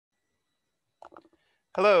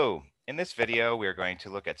Hello, in this video we are going to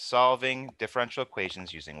look at solving differential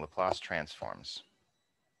equations using Laplace transforms.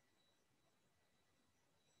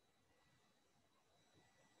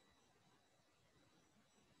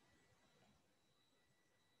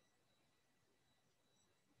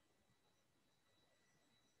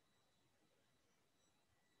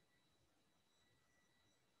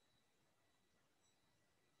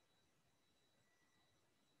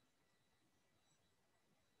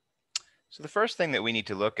 So the first thing that we need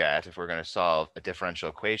to look at if we're going to solve a differential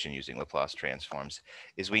equation using Laplace transforms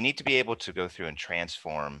is we need to be able to go through and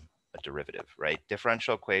transform a derivative, right?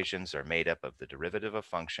 Differential equations are made up of the derivative of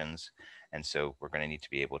functions, and so we're going to need to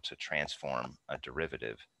be able to transform a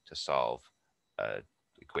derivative to solve an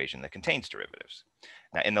equation that contains derivatives.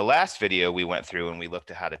 Now, in the last video, we went through and we looked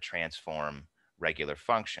at how to transform regular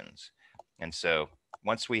functions. And so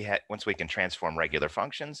once we can transform regular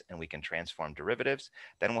functions and we can transform derivatives,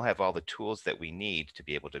 then we'll have all the tools that we need to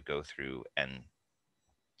be able to go through and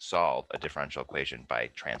solve a differential equation by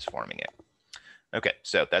transforming it. Okay,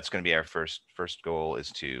 so that's going to be our first goal,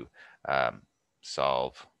 is to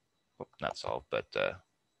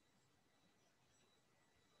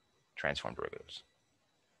transform derivatives.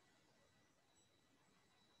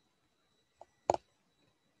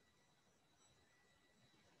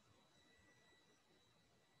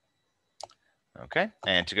 Okay,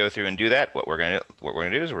 and to go through and do that, what we're going to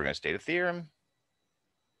do is we're going to state a theorem.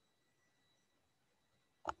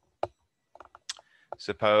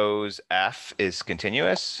 Suppose f is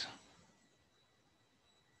continuous.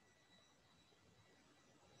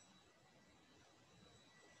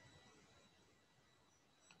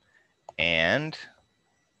 And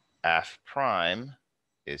f prime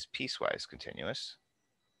is piecewise continuous.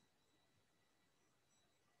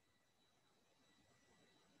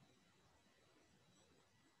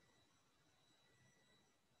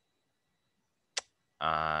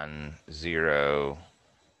 On 0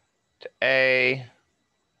 to a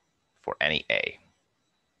for any a.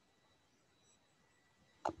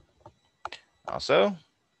 Also,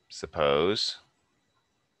 suppose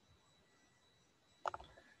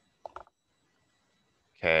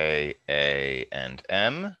k, a, and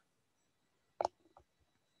m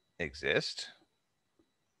exist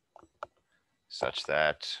such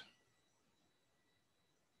that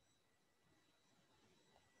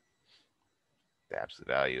the absolute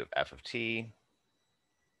value of f of t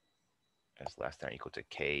is less than or equal to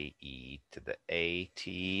k e to the a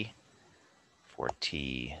t for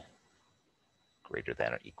t greater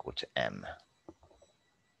than or equal to m.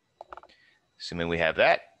 Assuming we have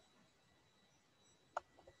that,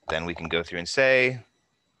 then we can go through and say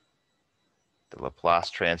the Laplace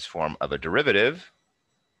transform of a derivative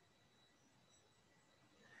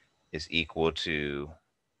is equal to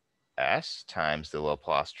s times the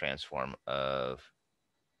Laplace transform of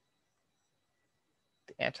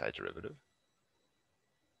the antiderivative.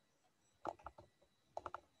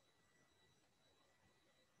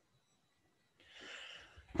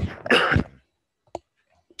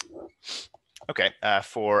 Okay,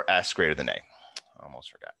 for s greater than a. Almost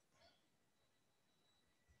forgot.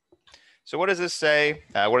 So what does this say?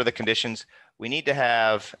 What are the conditions? We need to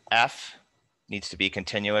have f needs to be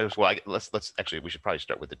continuous. Well, let's actually, we should probably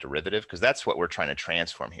start with the derivative, because that's what we're trying to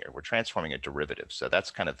transform here. We're transforming a derivative. So that's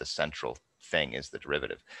kind of the central thing, is the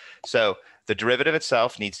derivative. So the derivative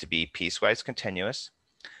itself needs to be piecewise continuous.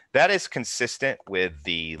 That is consistent with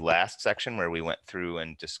the last section where we went through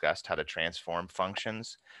and discussed how to transform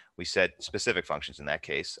functions. We said specific functions in that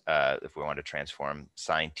case, if we want to transform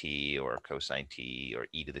sine t or cosine t or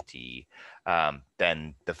e to the t,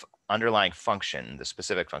 then the underlying function, the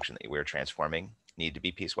specific function that we're transforming, need to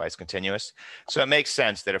be piecewise continuous. So it makes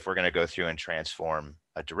sense that if we're going to go through and transform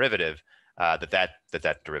a derivative,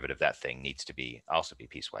 that derivative, that thing, needs to also be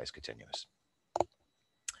piecewise continuous.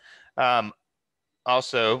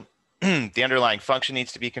 Also, the underlying function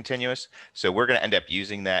needs to be continuous. So we're going to end up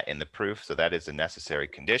using that in the proof. So that is a necessary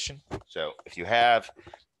condition. So if you have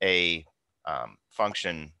a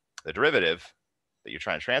function, the derivative that you're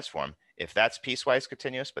trying to transform, if that's piecewise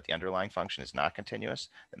continuous, but the underlying function is not continuous,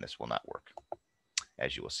 then this will not work,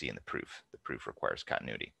 as you will see in the proof. The proof requires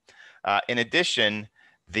continuity. In addition,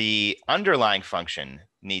 the underlying function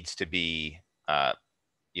needs to be,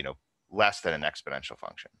 less than an exponential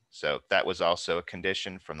function. So that was also a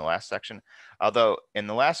condition from the last section. Although in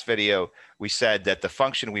the last video, we said that the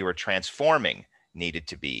function we were transforming needed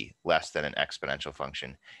to be less than an exponential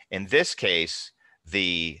function. In this case,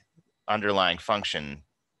 the underlying function,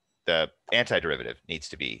 the antiderivative, needs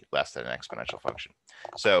to be less than an exponential function.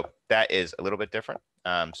 So that is a little bit different.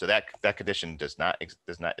 So that condition is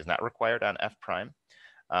not required on f prime.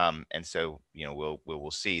 And so,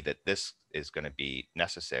 we'll see that this is going to be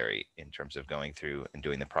necessary in terms of going through and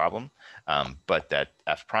doing the problem, but that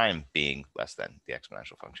f prime being less than the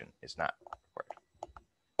exponential function is not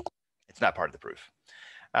required. It's not part of the proof.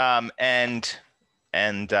 And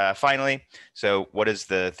finally, so what does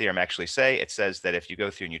the theorem actually say? It says that if you go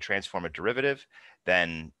through and you transform a derivative,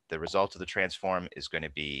 then the result of the transform is going to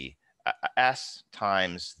be s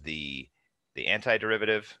times the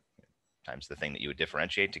antiderivative times the thing that you would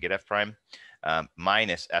differentiate to get f prime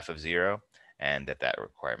minus f of 0, and that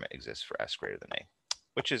requirement exists for s greater than a,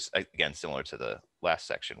 which is, again, similar to the last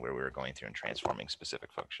section where we were going through and transforming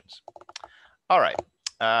specific functions. All right,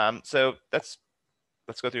 so let's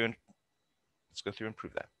go through and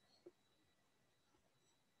prove that.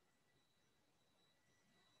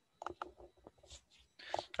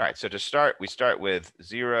 All right, so to start, we start with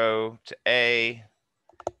 0 to a.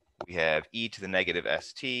 We have e to the negative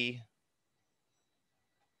st,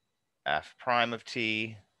 f prime of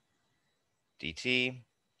t, dt.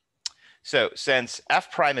 So since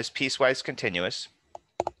f prime is piecewise continuous,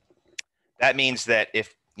 that means that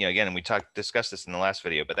if, again, we discussed this in the last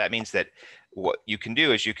video, but that means that what you can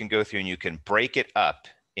do is you can go through and you can break it up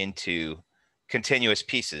into continuous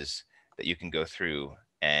pieces that you can go through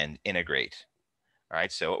and integrate. All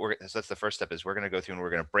right, so that's the first step, is we're going to go through and we're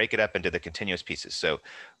going to break it up into the continuous pieces. So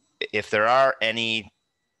if there are any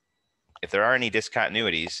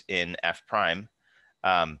discontinuities in f prime,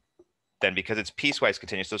 then because it's piecewise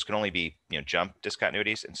continuous, those can only be jump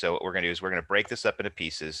discontinuities. And so what we're going to do is we're going to break this up into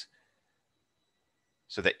pieces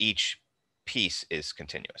so that each piece is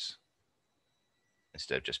continuous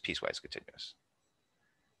instead of just piecewise continuous.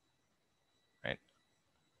 Right?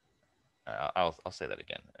 I'll say that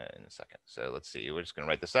again in a second. So let's see. We're just going to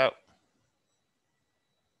write this out.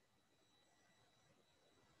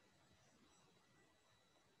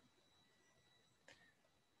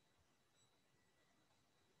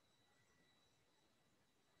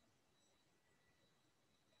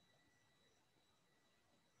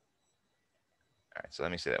 All right, so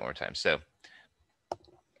let me say that one more time. So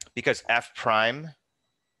because f prime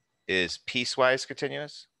is piecewise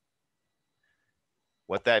continuous,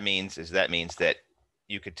 what that means is that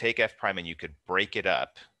you could take f prime and you could break it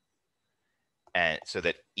up, and so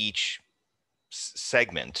that each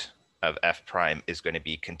segment of f prime is going to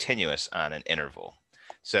be continuous on an interval.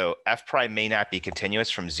 So f prime may not be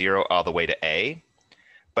continuous from 0 all the way to a,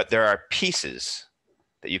 but there are pieces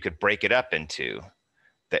that you could break it up into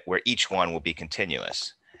where each one will be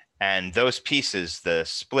continuous. And those pieces, the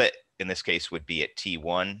split in this case would be at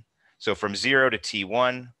t1. So from 0 to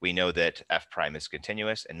t1, we know that f prime is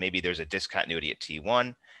continuous, and maybe there's a discontinuity at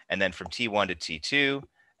t1. And then from t1 to t2,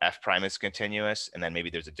 f prime is continuous, and then maybe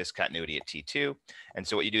there's a discontinuity at t2. And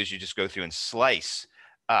so what you do is you just go through and slice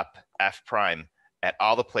up f prime at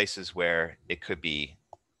all the places where it could be,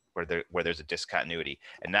 where there's a discontinuity.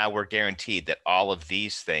 And now we're guaranteed that all of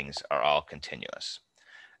these things are all continuous.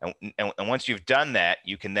 And once you've done that,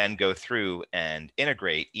 you can then go through and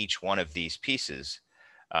integrate each one of these pieces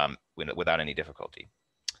without any difficulty.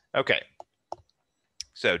 Okay,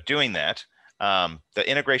 so doing that, the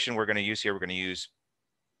integration we're going to use here, we're going to use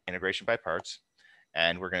integration by parts,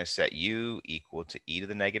 and we're going to set u equal to e to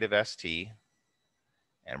the negative st,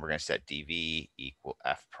 and we're going to set dv equal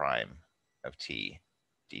f prime of t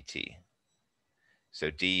dt. So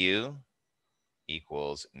du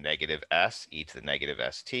equals negative s e to the negative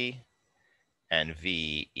st, and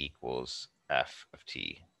v equals f of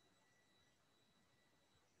t.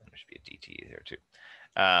 And there should be a dt there too.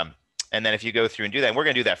 And then if you go through and do that, and we're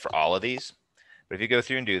going to do that for all of these, but if you go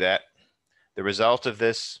through and do that, the result of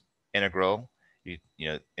this integral,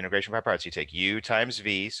 integration by parts, you take u times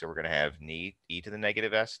v, so we're going to have e to the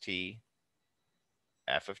negative st,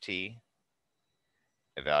 f of t,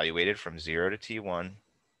 evaluated from 0 to t1.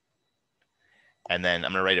 And then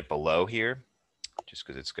I'm going to write it below here, just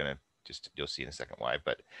because it's going to, you'll see in a second why.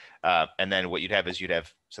 But and then what you'd have is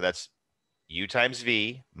so that's u times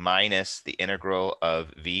v minus the integral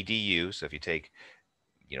of v du. So if you take,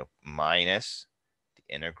 minus the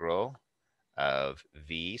integral of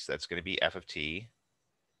v, so that's going to be f of t,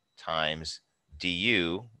 times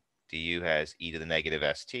du. Du has e to the negative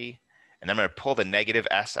st. And I'm going to pull the negative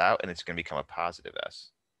s out, and it's going to become a positive s,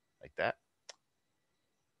 like that.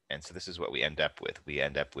 And so this is what we end up with. We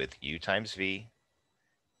end up with u times v,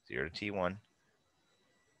 0 to t1,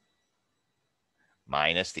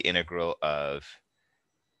 minus the integral of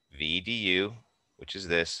v du, which is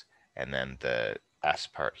this, and then the s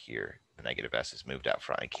part here, the negative s is moved out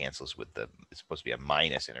front and cancels with it's supposed to be a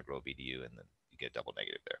minus integral v du, and then you get a double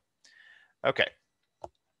negative there. Okay.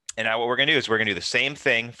 And now what we're going to do is we're going to do the same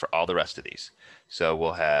thing for all the rest of these. So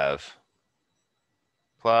we'll have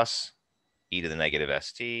plus e to the negative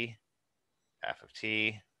st, f of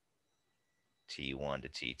t, t1 to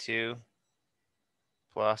t2,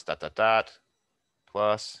 plus dot, dot, dot,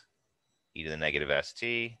 plus e to the negative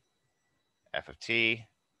st, f of t,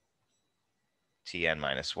 tn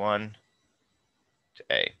minus 1 to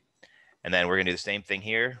a. And then we're going to do the same thing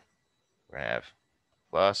here. We're going to have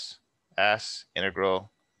plus s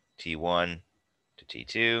integral t1 to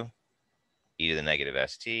t2, e to the negative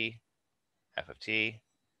st, f of t,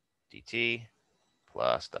 dt,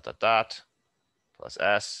 plus dot, dot, dot, plus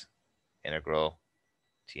s integral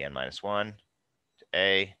tn minus 1 to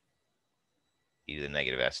a, e to the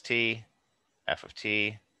negative st, f of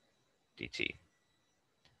t, dt.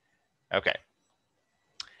 Okay.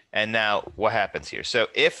 And now what happens here? So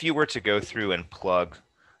if you were to go through and plug,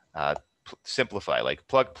 simplify, like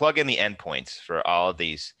plug in the endpoints for all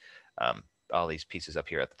these pieces up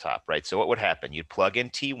here at the top, right? So what would happen? You'd plug in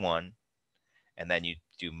T1, and then you'd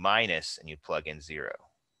do minus, and you'd plug in 0.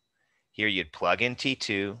 Here you'd plug in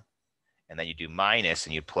T2, and then you do minus,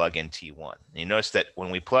 and you'd plug in T1. And you notice that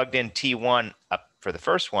when we plugged in T1 up for the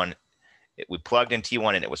first one, we plugged in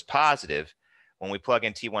T1 and it was positive. When we plug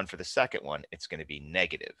in T1 for the second one, it's going to be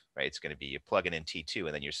negative, right? It's going to be you're plugging in T2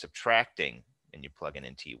 and then you're subtracting and you're plugging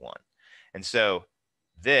in T1. And so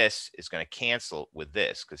this is going to cancel with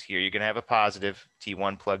this because here you're going to have a positive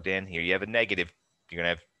T1 plugged in. Here you have a negative. You're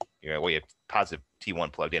going to have, you have positive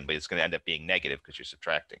T1 plugged in, but it's going to end up being negative because you're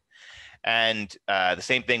subtracting. And the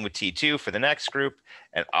same thing with T2 for the next group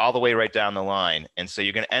and all the way right down the line. And so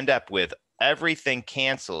you're going to end up with everything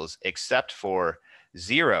cancels except for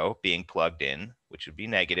 0 being plugged in, which would be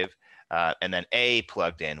negative, and then a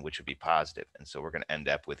plugged in, which would be positive. And so we're going to end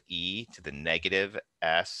up with e to the negative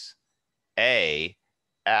s a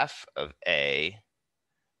f of a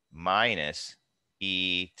minus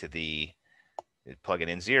e to the, plug it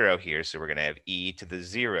in 0 here. So we're going to have e to the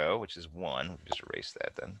 0, which is 1. We'll just erase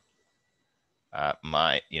that then.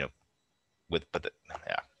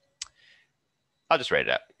 Yeah. I'll just write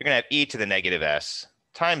it out. You're going to have e to the negative s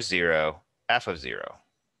times 0, f of 0.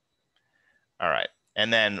 All right.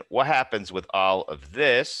 And then what happens with all of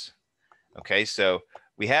this? Okay, so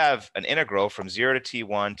we have an integral from 0 to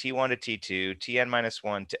t1, t1 to t2, tn minus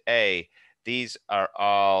 1 to a. These are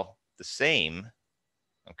all the same.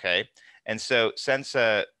 Okay. And so since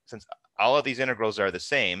all of these integrals are the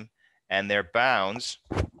same and their bounds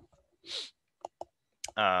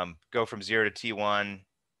go from 0 to t1,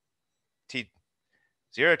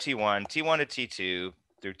 0 to t1, t1 to t2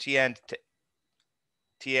 through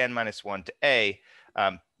tn minus 1 to a,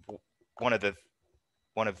 one of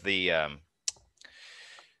the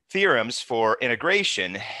theorems for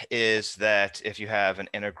integration is that if you have an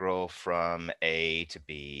integral from a to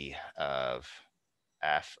b of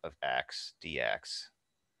f of x dx,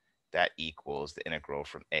 that equals the integral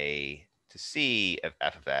from a to c of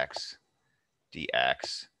f of x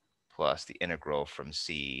dx plus the integral from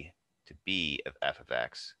c to b of f of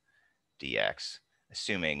x dx,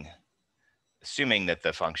 assuming that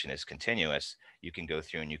the function is continuous. You can go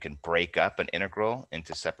through and you can break up an integral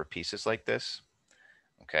into separate pieces like this.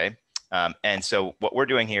 Okay. And so what we're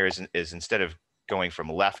doing here is instead of going from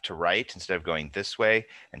left to right, instead of going this way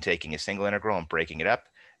and taking a single integral and breaking it up,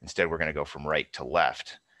 instead we're going to go from right to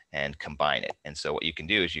left and combine it. And so what you can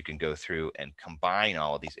do is you can go through and combine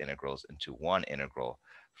all of these integrals into one integral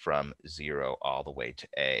from 0 all the way to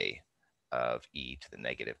a of e to the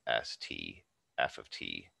negative st f of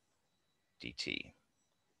t dt.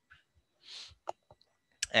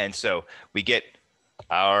 And so we get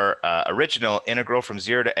our original integral from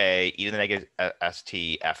 0 to a e to the negative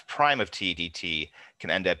st f prime of t dt can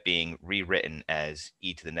end up being rewritten as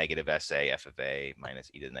e to the negative sa f of a minus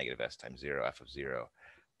e to the negative s times 0 f of 0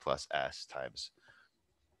 plus s times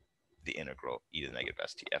the integral e to the negative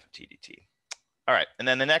st f of t dt. All right, and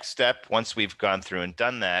then the next step, once we've gone through and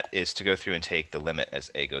done that, is to go through and take the limit as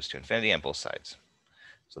a goes to infinity on both sides.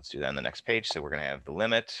 So let's do that on the next page. So we're going to have the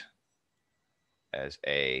limit as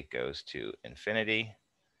a goes to infinity,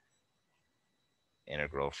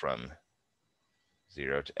 integral from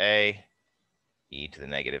 0 to a, e to the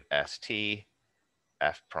negative st,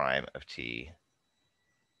 f prime of t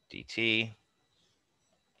dt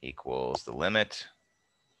equals the limit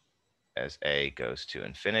as a goes to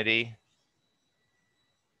infinity,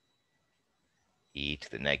 e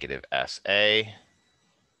to the negative sa,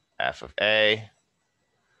 f of a.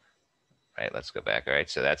 Right, let's go back. All right,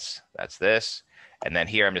 so that's this. And then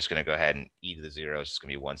here I'm just going to go ahead and e to the 0 is just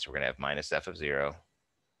going to be 1, so we're going to have minus f of 0.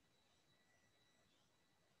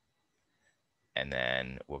 And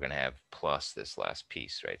then we're going to have plus this last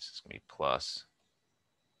piece, right? So it's going to be plus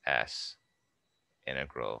s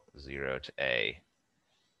integral 0 to a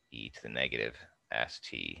e to the negative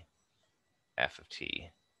st f of t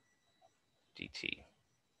dt.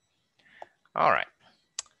 All right.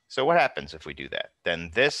 So what happens if we do that? Then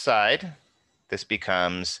this side, this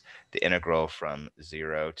becomes the integral from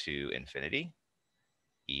 0 to infinity,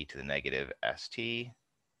 e to the negative st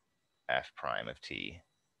f prime of t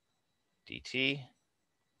dt.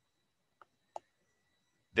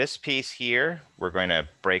 This piece here, we're going to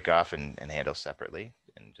break off and handle separately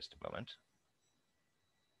in just a moment.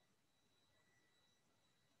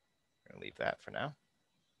 I'm going to leave that for now.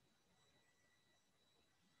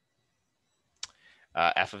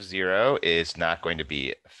 F of 0 is not going to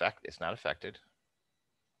be it's not affected,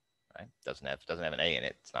 right? Doesn't have an a in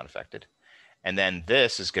it. It's not affected. And then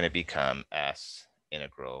this is going to become s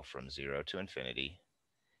integral from 0 to infinity,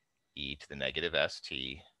 e to the negative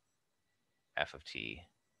st f of t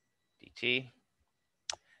dt.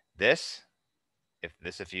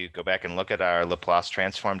 If you go back and look at our Laplace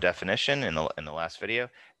transform definition in the last video,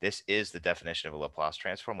 this is the definition of a Laplace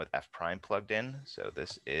transform with f prime plugged in. So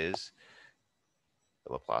this is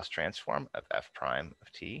the Laplace transform of f prime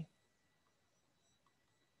of t.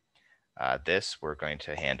 This we're going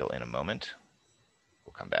to handle in a moment.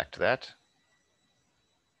 We'll come back to that.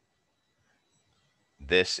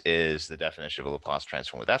 This is the definition of a Laplace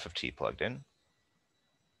transform with f of t plugged in.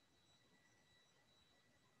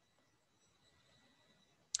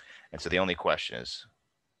 And so the only question is,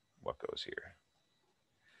 what goes here?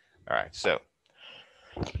 All right, so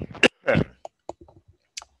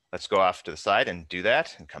let's go off to the side and do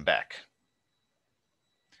that and come back.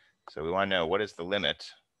 So we want to know, what is the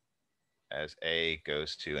limit as a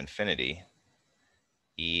goes to infinity,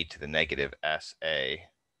 e to the negative sa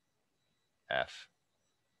f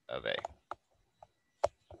of a.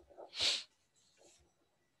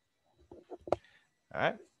 All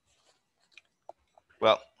right.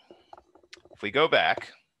 Well, if we go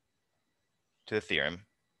back to the theorem,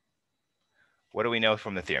 what do we know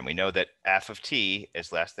from the theorem? We know that f of t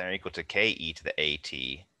is less than or equal to k e to the at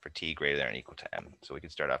for t greater than or equal to m. So we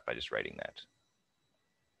can start off by just writing that.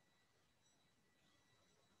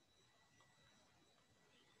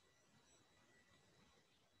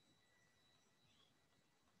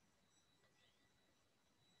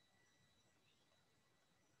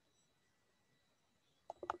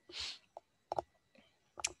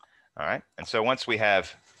 All right. And so once we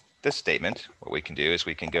have this statement, what we can do is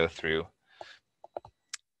we can go through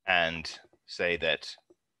and say that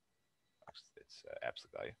it's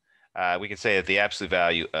absolute value. We can say that the absolute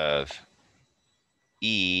value of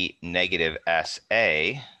e negative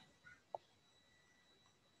sa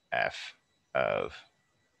f of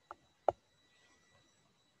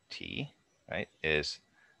t, right, is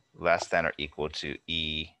less than or equal to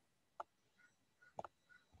e.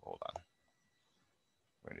 Hold on.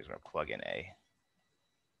 We're just going to plug in a.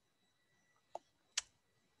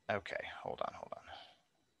 Okay, hold on.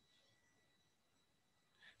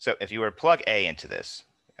 So if you were to plug a into this,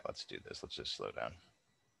 let's do this. Let's just slow down.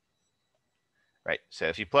 Right. So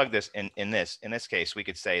if you plug this in this case, we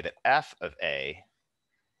could say that f of a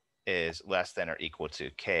is less than or equal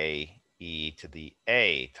to k e to the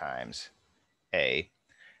a times a.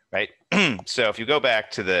 Right. So if you go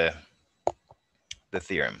back to the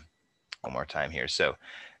theorem one more time here. So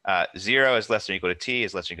 0 is less than or equal to t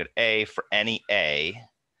is less than or equal to a for any a.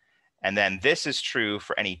 And then this is true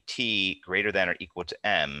for any t greater than or equal to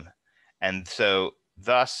m. And so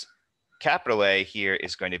thus capital A here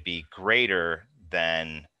is going to be greater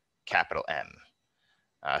than capital M,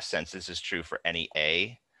 since this is true for any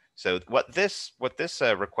a. So what this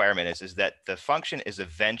requirement is that the function is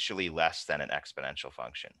eventually less than an exponential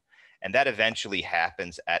function. And that eventually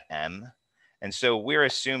happens at m. And so we're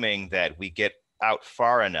assuming that we get out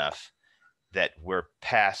far enough that we're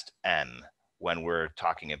past m when we're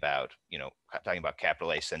talking about,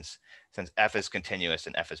 capital A, since f is continuous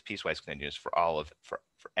and f is piecewise continuous for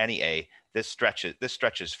any a, this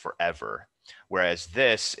stretches forever. Whereas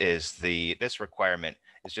this requirement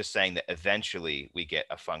is just saying that eventually we get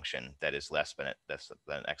a function that is less than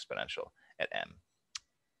exponential at m.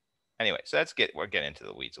 Anyway, so we're getting into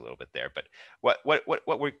the weeds a little bit there, but what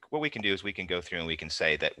we can do is we can go through and we can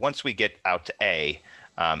say that once we get out to a,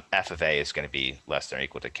 f of a is going to be less than or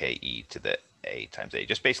equal to k e to the a times a.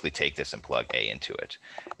 Just basically take this and plug a into it.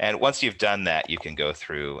 And once you've done that, you can go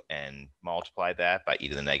through and multiply that by e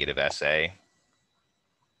to the negative sa.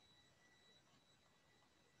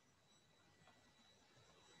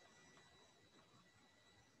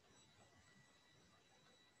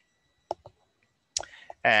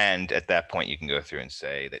 And at that point, you can go through and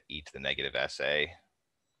say that e to the negative SA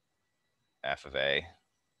f of a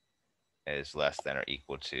is less than or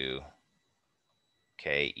equal to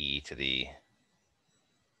k e to the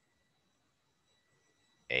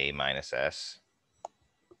a minus s.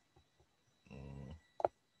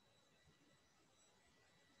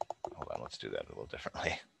 Hold on, let's do that a little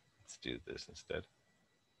differently. Let's do this instead.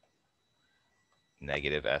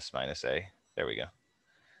 Negative s minus a. There we go.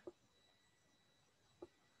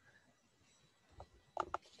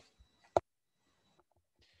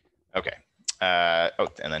 Okay. Oh,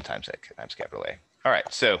 and then times capital A. All right.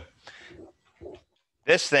 So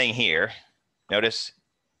this thing here, notice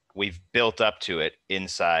we've built up to it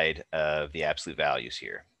inside of the absolute values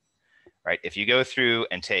here, right? If you go through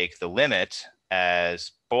and take the limit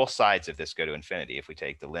as both sides of this go to infinity, if we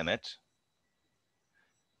take the limit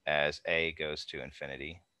as a goes to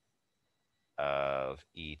infinity of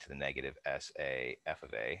e to the negative sa f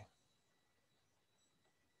of a,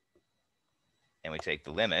 and we take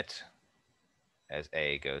the limit as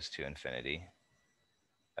a goes to infinity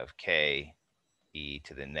of k e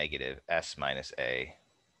to the negative s minus a,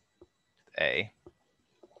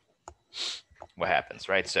 what happens,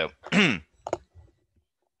 right? So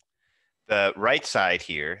the right side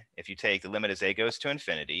here, if you take the limit as a goes to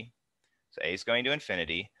infinity, so a is going to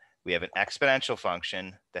infinity, we have an exponential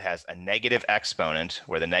function that has a negative exponent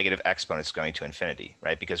where the negative exponent is going to infinity,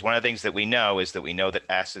 right? Because one of the things that we know is that we know that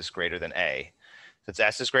s is greater than a. Since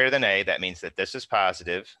s is greater than a, that means that this is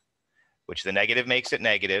positive, which the negative makes it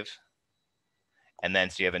negative, and then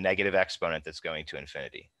so you have a negative exponent that's going to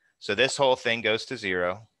infinity. So this whole thing goes to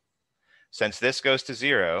 0. Since this goes to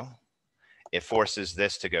 0, it forces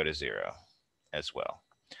this to go to 0 as well.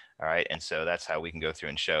 All right, and so that's how we can go through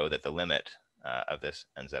and show that the limit of this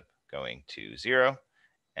ends up going to 0.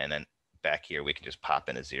 And then back here, we can just pop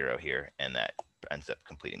in a 0 here, and that ends up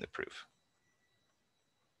completing the proof.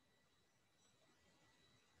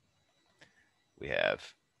 We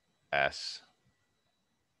have s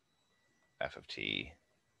f of t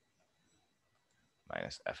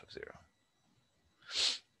minus f of 0.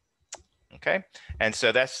 Okay, and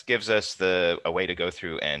so that gives us a way to go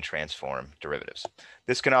through and transform derivatives.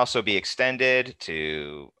 This can also be extended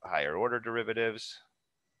to higher order derivatives.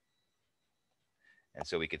 And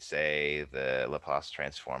so we could say the Laplace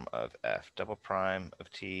transform of f double prime of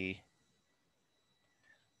t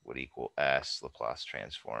would equal s Laplace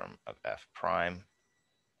transform of f prime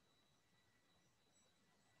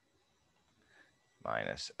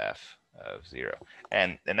minus f of 0.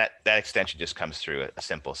 And that extension just comes through a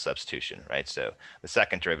simple substitution, right? So the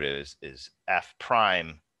second derivative is f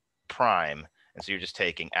prime prime. And so you're just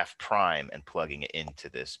taking f prime and plugging it into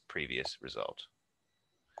this previous result.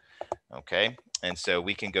 Okay, and so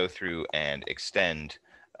we can go through and extend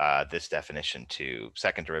this definition to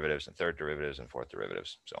second derivatives and third derivatives and fourth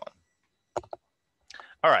derivatives, so on.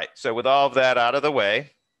 All right, so with all of that out of the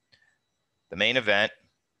way, the main event,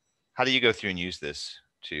 how do you go through and use this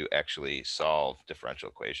to actually solve differential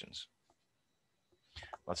equations?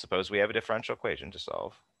 Let's suppose we have a differential equation to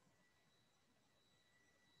solve.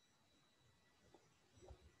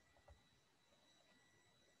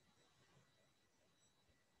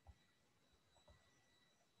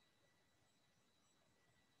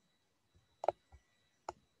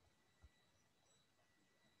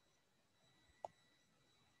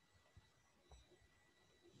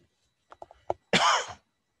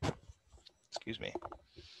 Excuse me.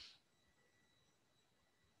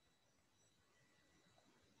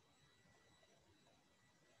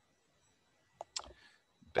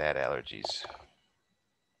 Bad allergies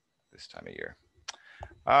this time of year.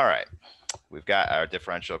 All right, we've got our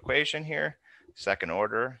differential equation here, second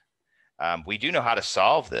order. We do know how to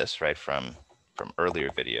solve this, right, from earlier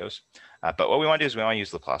videos. But what we want to do is we want to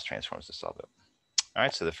use Laplace transforms to solve it. All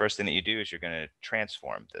right, so the first thing that you do is you're going to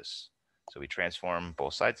transform this. So we transform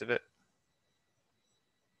both sides of it.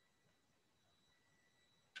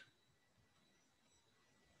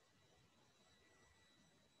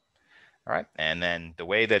 All right, and then the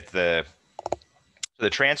way that the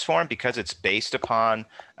transform, because it's based upon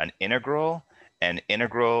an integral, and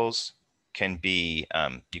integrals can be,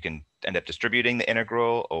 you can end up distributing the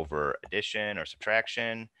integral over addition or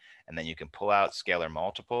subtraction, and then you can pull out scalar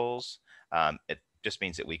multiples. It just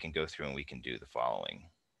means that we can go through and we can do the following.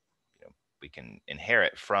 You know, we can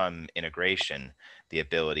inherit from integration the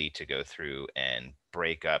ability to go through and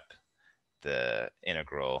break up the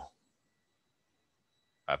integral,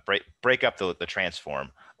 break up the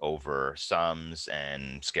transform over sums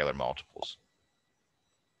and scalar multiples.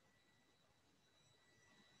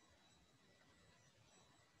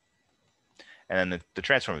 And then the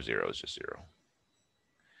transform of 0 is just 0.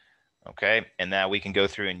 Okay, and now we can go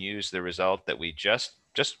through and use the result that we just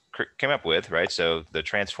came up with, right? So the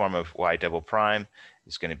transform of y double prime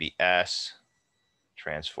is going to be S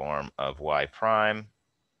transform of y prime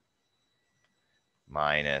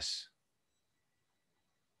minus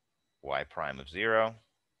y prime of 0.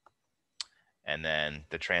 And then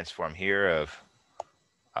the transform here of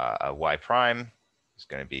y prime is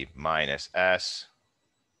going to be minus S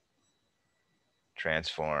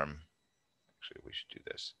transform. Actually, we should do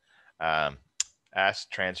this. S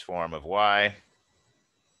transform of y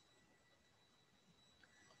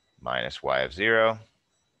minus y of 0.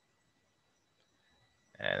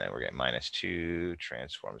 And then we're getting minus 2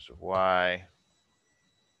 transforms of y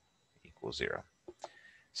equals 0.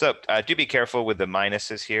 So do be careful with the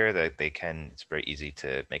minuses here. That it's very easy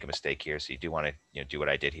to make a mistake here. So you do want to do what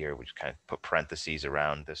I did here, which kind of put parentheses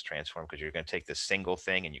around this transform, because you're going to take this single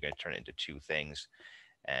thing and you're going to turn it into two things.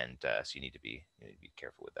 And so you need to be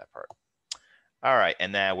careful with that part. All right,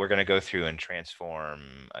 and now we're going to go through and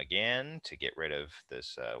transform again to get rid of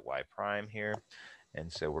this y prime here.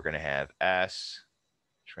 And so we're going to have S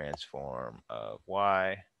transform of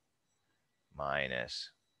y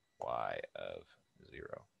minus y of 0.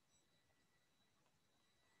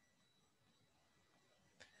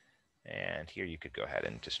 And here you could go ahead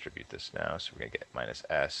and distribute this now. So we're going to get minus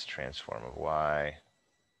S transform of y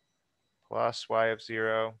plus y of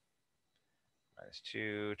 0 minus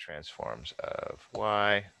 2 transforms of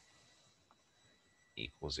y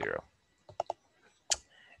equals 0.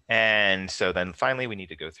 And so then finally we need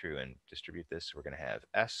to go through and distribute this. So we're going to have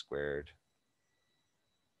S squared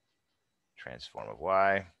transform of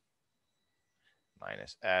y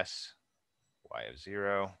minus S y of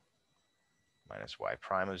 0 minus y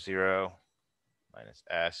prime of 0 minus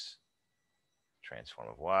S transform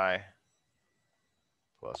of y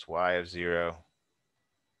plus y of 0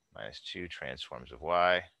 minus 2 transforms of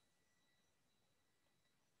y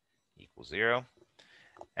equals 0.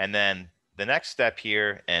 And then the next step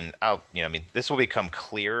here, and this will become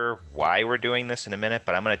clearer why we're doing this in a minute,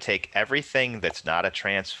 but I'm going to take everything that's not a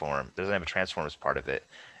transform, doesn't have a transform as part of it,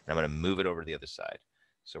 and I'm going to move it over to the other side.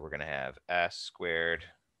 So we're going to have S squared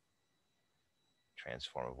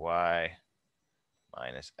transform of y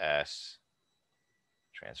minus S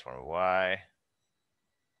transform of y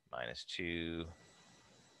minus 2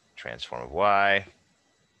 transform of y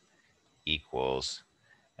equals,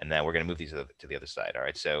 and then we're going to move these to the other side. All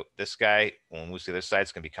right, so this guy, when we move to the other side,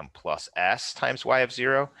 it's going to become plus S times y of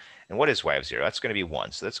 0. And what is y of 0? That's going to be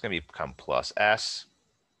 1. So that's going to become plus S.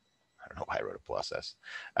 I don't know why I wrote a plus S.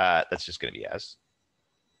 That's just going to be S.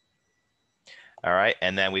 All right,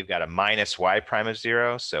 and then we've got a minus y prime of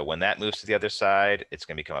 0. So when that moves to the other side, it's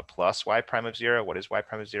going to become a plus y prime of 0. What is y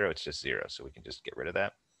prime of 0? It's just 0. So we can just get rid of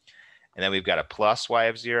that. And then we've got a plus y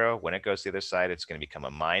of 0. When it goes to the other side, it's going to become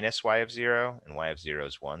a minus y of 0. And y of 0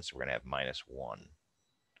 is 1. So we're going to have minus 1.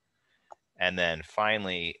 And then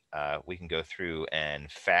finally, we can go through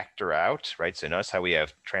and factor out, right? So notice how we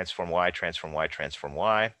have transform y, transform y, transform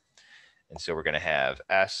y. And so we're going to have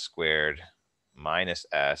S squared minus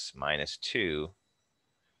S minus 2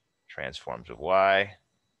 transforms of y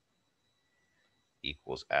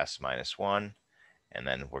equals S minus 1. And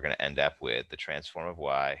then we're going to end up with the transform of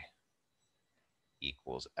y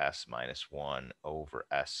equals S minus 1 over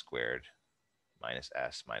S squared minus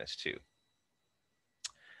S minus 2.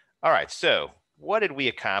 All right, so what did we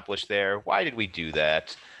accomplish there? Why did we do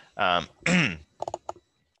that?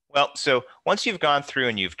 Well, so once you've gone through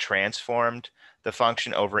and you've transformed the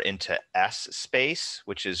function over into S space,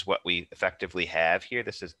 which is what we effectively have here.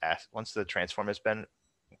 This is S. Once the transform has been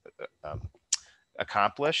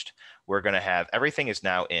accomplished, we're going to have everything is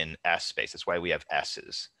now in S space. That's why we have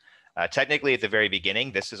S's. Technically, at the very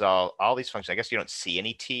beginning, this is all these functions. I guess you don't see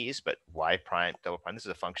any t's, but y prime, double prime, this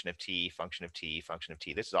is a function of t, function of t, function of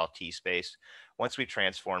t. This is all t space. Once we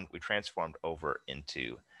transformed over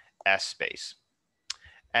into S space.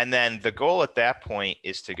 And then the goal at that point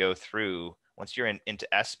is to go through, once you're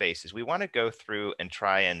into S spaces, we want to go through and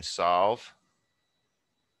try and solve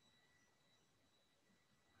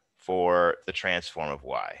for the transform of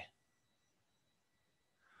y.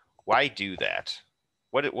 Why do that?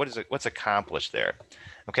 What's accomplished there?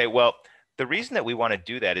 Okay, well, the reason that we want to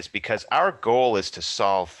do that is because our goal is to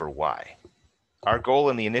solve for y. Our goal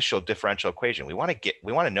in the initial differential equation, we want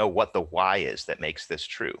to know what the y is that makes this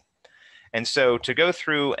true. And so to go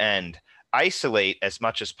through and isolate as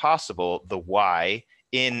much as possible the y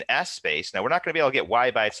in S space. Now we're not going to be able to get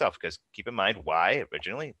y by itself because keep in mind y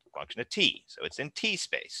originally a function of t, so it's in t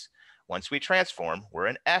space. Once we transform, we're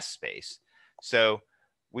in S space. So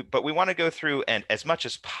but we want to go through and as much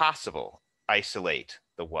as possible isolate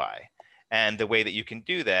the y. And the way that you can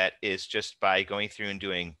do that is just by going through and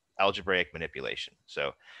doing algebraic manipulation.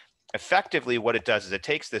 So effectively what it does is it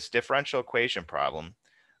takes this differential equation problem,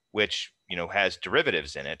 which has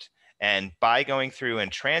derivatives in it, and by going through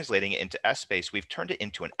and translating it into S space, we've turned it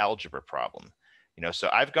into an algebra problem. So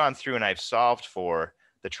I've gone through and I've solved for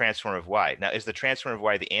the transform of y. Now, is the transform of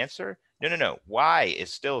y the answer? No, no, no. Y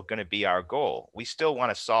is still going to be our goal. We still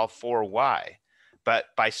want to solve for y. But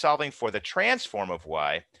by solving for the transform of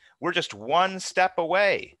y, we're just one step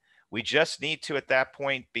away. We just need to, at that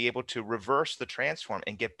point, be able to reverse the transform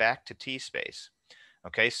and get back to T space.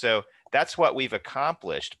 Okay, so that's what we've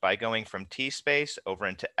accomplished by going from T space over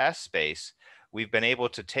into S space. We've been able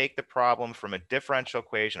to take the problem from a differential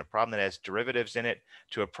equation, a problem that has derivatives in it,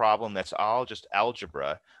 to a problem that's all just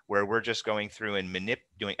algebra, where we're just going through and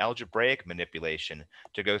doing algebraic manipulation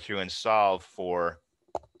to go through and solve for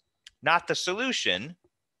not the solution,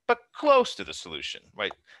 but close to the solution,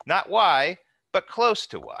 right? Not y, but close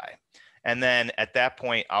to y. And then at that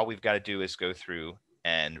point, all we've got to do is go through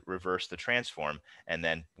and reverse the transform, and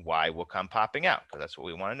then y will come popping out, because that's what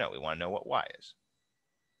we want to know. We want to know what y is.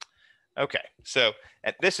 Okay, so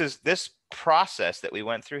this process that we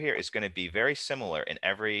went through here is going to be very similar in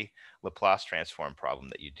every Laplace transform problem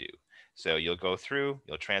that you do. So you'll go through,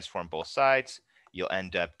 you'll transform both sides, you'll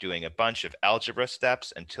end up doing a bunch of algebra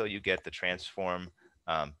steps until you get the transform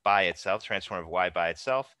by itself, transform of y by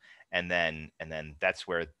itself, and then that's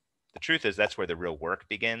where the truth is, that's where the real work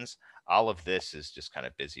begins. All of this is just kind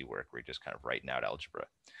of busy work. We're just kind of writing out algebra.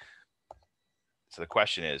 So the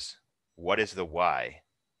question is, what is the y?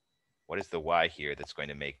 What is the y here that's going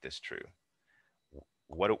to make this true?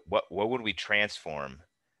 What would we transform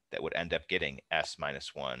that would end up getting s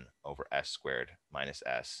minus 1 over s squared minus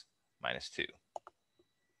s minus 2?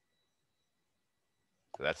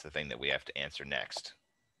 So that's the thing that we have to answer next.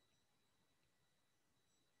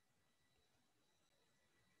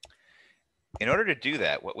 In order to do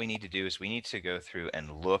that, what we need to do is we need to go through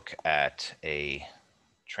and look at a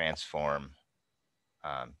transform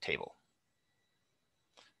table.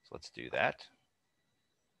 So let's do that.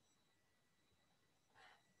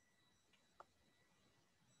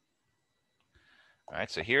 All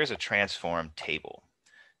right, so here's a transform table.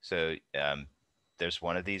 So there's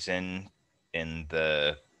one of these in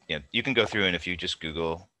the, you can go through, and if you just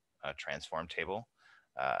Google a transform table,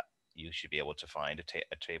 you should be able to find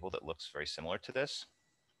a table that looks very similar to this.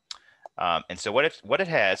 And so what it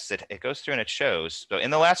has, it goes through and it shows. So in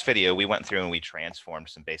the last video, we went through and we transformed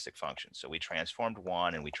some basic functions. So we transformed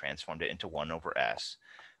 1 and we transformed it into 1 over s.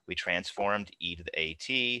 We transformed e to the at.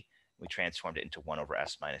 We transformed it into 1 over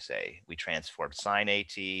s minus a. We transformed sine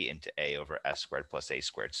at into a over s squared plus a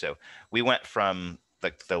squared. So we went from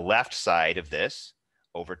the left side of this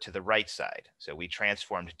over to the right side. So we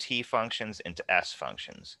transformed t functions into s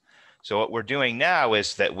functions. So what we're doing now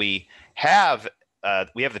is that we have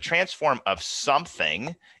the transform of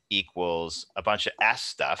something equals a bunch of s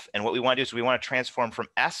stuff. And what we want to do is we want to transform from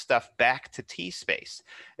s stuff back to t space.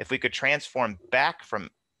 If we could transform back from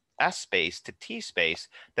s space to t space,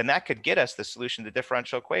 then that could get us the solution to the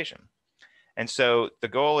differential equation. And so the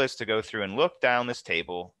goal is to go through and look down this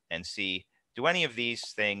table and see, do any of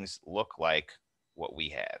these things look like what we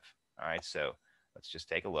have? All right, so let's just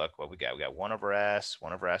take a look. What we got? We got 1 over s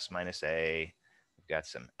minus a. We've got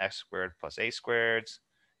some x squared plus a squareds,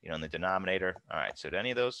 in the denominator. All right, so do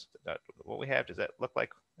any of those, what we have, does that look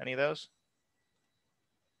like any of those?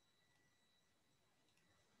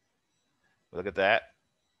 Look at that.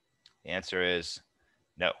 The answer is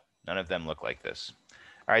no, none of them look like this.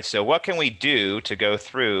 All right, so what can we do to go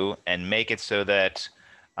through and make it so that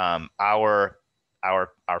our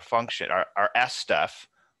function, our s stuff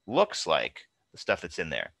looks like the stuff that's in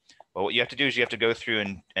there? Well, what you have to do is you have to go through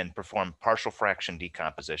and perform partial fraction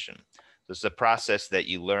decomposition. This is a process that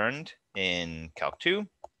you learned in Calc 2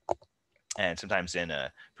 and sometimes in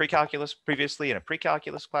a pre-calculus, previously in a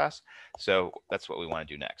pre-calculus class. So that's what we want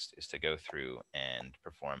to do next, is to go through and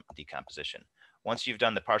perform decomposition. Once you've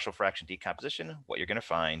done the partial fraction decomposition, what you're going to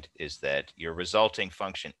find is that your resulting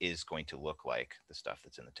function is going to look like the stuff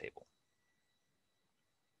that's in the table.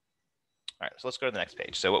 All right, so let's go to the next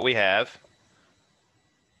page. So what we have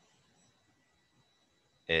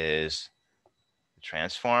is the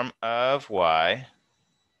transform of y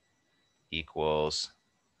equals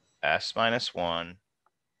s minus 1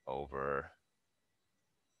 over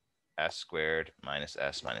s squared minus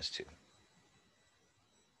s minus 2.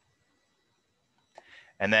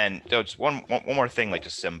 And then just one more thing, like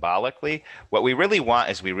just symbolically, what we really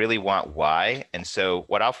want is we really want y. And so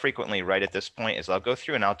what I'll frequently write at this point is I'll go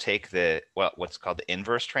through and I'll take what's called the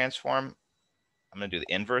inverse transform. I'm going to do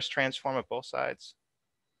the inverse transform of both sides.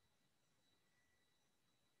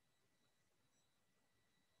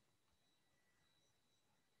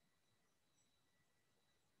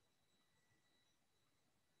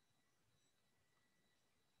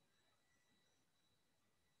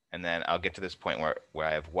 And then I'll get to this point where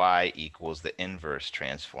I have y equals the inverse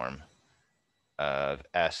transform of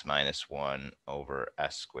s minus 1 over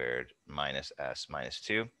s squared minus s minus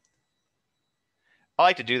 2. I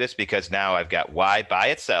like to do this because now I've got y by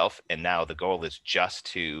itself, and now the goal is just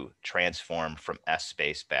to transform from s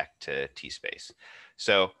space back to t space.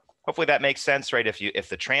 So hopefully that makes sense, right? If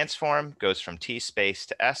the transform goes from t space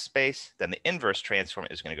to s space, then the inverse transform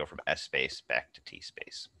is going to go from s space back to t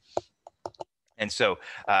space. And so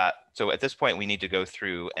at this point, we need to go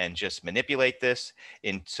through and just manipulate this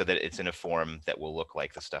so that it's in a form that will look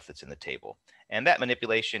like the stuff that's in the table. And that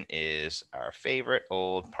manipulation is our favorite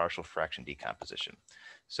old partial fraction decomposition.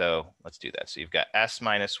 So let's do that. So you've got s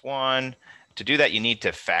minus 1. To do that, you need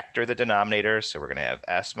to factor the denominator. So we're going to have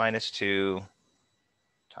s minus 2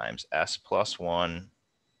 times s plus 1.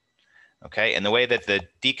 Okay, and the way that the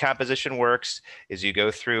decomposition works is you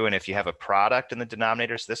go through, and if you have a product in the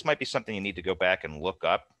denominator, so this might be something you need to go back and look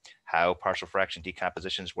up how partial fraction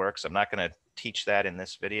decompositions work. So I'm not going to teach that in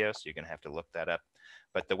this video, so you're going to have to look that up.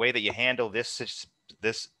 But the way that you handle this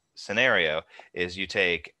scenario is you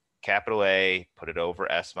take capital A, put it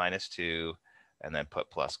over s minus 2, and then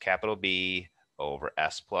put plus capital B over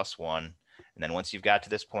s plus 1. And then once you've got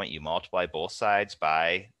to this point, you multiply both sides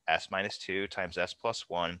by s minus 2 times s plus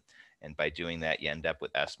 1. And by doing that, you end up with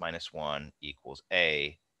s minus 1 equals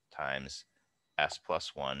a times s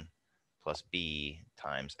plus 1 plus b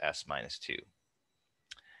times s minus 2.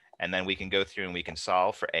 And then we can go through and we can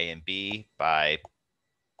solve for a and b by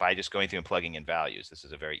just going through and plugging in values. This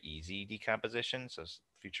is a very easy decomposition, so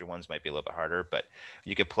future ones might be a little bit harder, but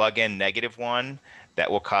you could plug in -1. That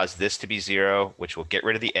will cause this to be 0, which will get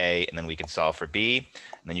rid of the a, and then we can solve for b.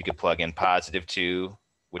 And then you could plug in +2,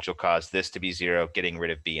 which will cause this to be 0, getting rid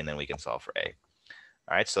of b, and then we can solve for a.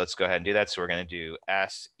 All right, so let's go ahead and do that. So we're going to do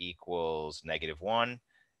s equals -1.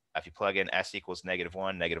 If you plug in s equals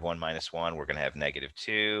 -1, -1 minus 1, we're going to have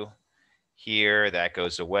 -2. Here, that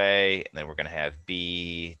goes away, and then we're going to have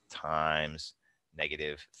b times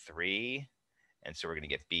 -3. And so we're going to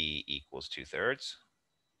get b equals 2/3.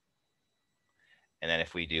 And then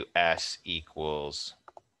if we do s equals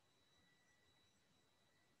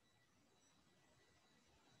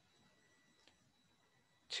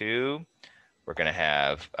 2, we're going to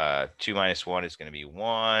have 2 minus 1 is going to be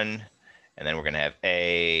 1. And then we're going to have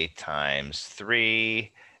a times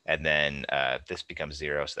 3. And then this becomes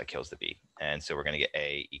 0, so that kills the b. And so we're going to get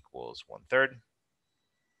a equals 1/3.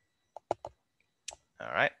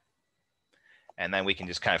 All right. And then we can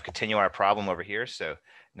just kind of continue our problem over here. So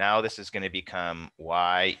now this is going to become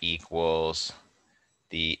y equals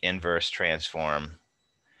the inverse transform.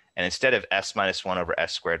 And instead of s minus 1 over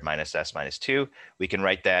s squared minus s minus 2, we can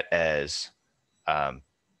write that as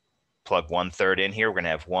plug 1/3 in here. We're going to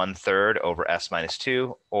have 1/3 over s minus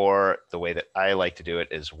 2, or the way that I like to do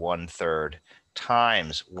it is 1/3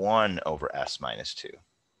 times 1 over s minus 2.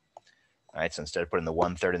 All right, so instead of putting the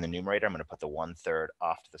 1/3 in the numerator, I'm going to put the 1/3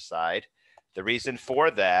 off to the side. The reason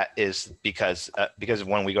for that is because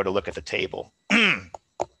when we go to look at the table,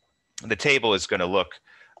 the table is going to look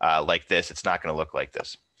like this. It's not going to look like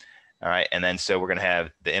this. All right, and then so we're going to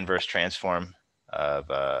have the inverse transform of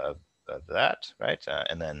that, right?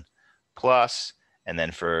 And then plus, and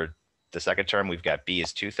then for the second term, we've got b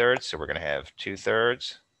is 2/3. So we're going to have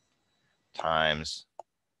 2/3 times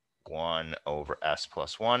 1 over s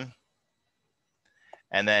plus 1.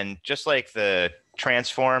 And then just like the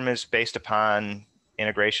transform is based upon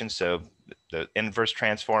integration, so the inverse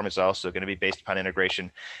transform is also going to be based upon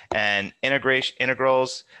integration. And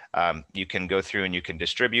integrals, you can go through and you can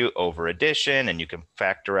distribute over addition, and you can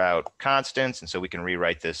factor out constants. And so we can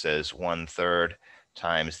rewrite this as 1/3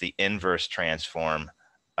 times the inverse transform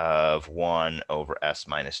of 1 over s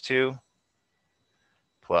minus 2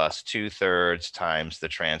 plus 2/3 times the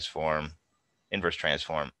inverse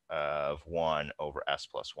transform of 1 over s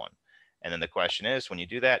plus 1. And then the question is, when you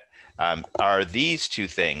do that, are these two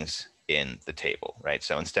things in the table, right?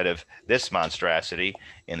 So instead of this monstrosity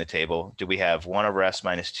in the table, do we have 1 over s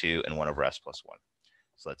minus 2 and 1 over s plus 1?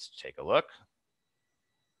 So let's take a look.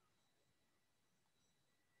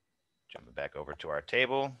 Jumping back over to our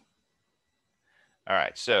table. All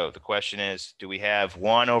right, so the question is, do we have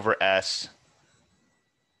 1 over s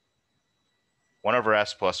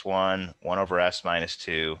plus 1, 1 over s minus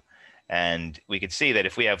 2, and we can see that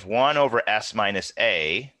if we have 1 over s minus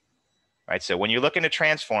a, right? So when you're looking to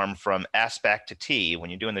transform from s back to t, when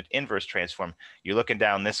you're doing the inverse transform, you're looking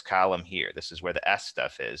down this column here. This is where the s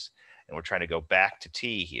stuff is, and we're trying to go back to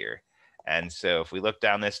t here. And so if we look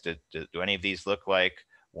down this, do any of these look like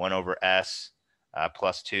 1 over s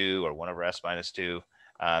plus 2 or 1 over s minus 2?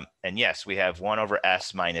 And yes, we have 1 over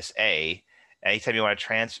s minus a. Anytime you want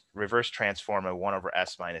to reverse transform a 1 over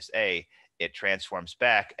s minus a, it transforms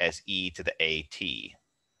back as e to the at.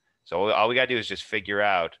 So all we got to do is just figure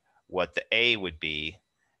out what the a would be,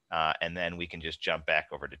 and then we can just jump back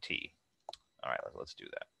over to t. All right, let's do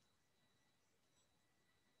that.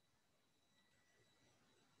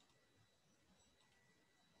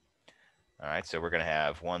 All right, so we're going to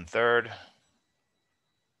have 1/3.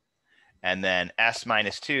 And then s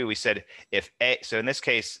minus 2, we said if a, so in this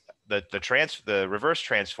case, the reverse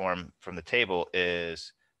transform from the table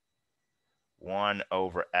is 1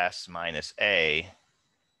 over s minus a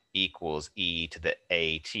equals e to the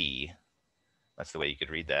at. That's the way you could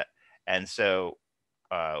read that. And so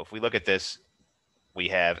if we look at this, we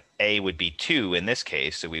have a would be 2 in this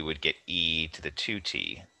case, so we would get e to the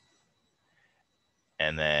 2t.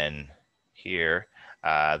 And then here,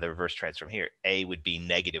 the reverse transform here, a would be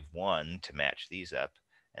 -1 to match these up.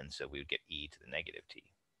 And so we would get e to the negative t.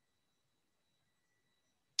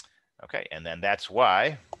 Okay, and then that's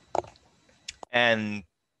y. And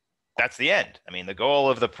that's the end. I mean, the goal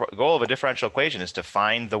of a differential equation is to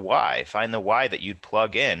find the y that you'd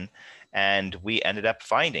plug in. And we ended up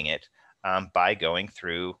finding it by going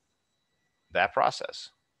through that process.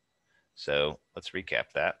 So let's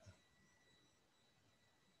recap that.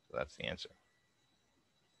 So that's the answer.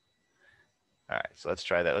 All right, so let's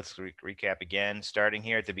try that. Let's recap again, starting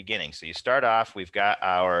here at the beginning. So you start off, we've got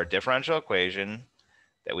our differential equation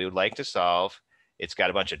that we would like to solve. It's got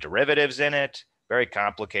a bunch of derivatives in it, very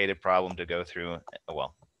complicated problem to go through.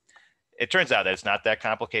 Well, it turns out that it's not that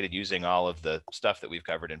complicated using all of the stuff that we've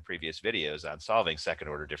covered in previous videos on solving second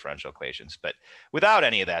order differential equations. But without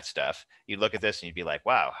any of that stuff, you'd look at this and you'd be like,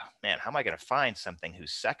 wow, man, how am I going to find something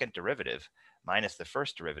whose second derivative minus the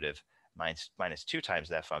first derivative minus 2 times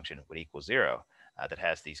that function would equal 0, that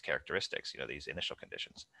has these characteristics, these initial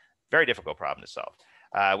conditions. Very difficult problem to solve.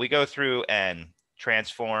 We go through and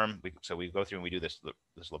transform. So we go through and we do this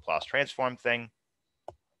Laplace transform thing.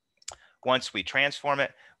 Once we transform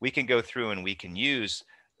it, we can go through and we can use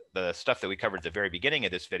the stuff that we covered at the very beginning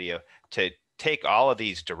of this video to take all of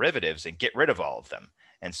these derivatives and get rid of all of them.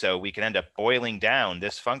 And so we can end up boiling down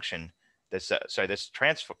this function, this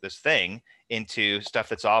thing into stuff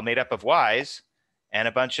that's all made up of y's and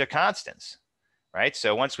a bunch of constants, right?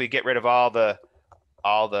 So once we get rid of all the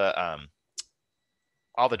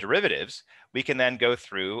derivatives, we can then go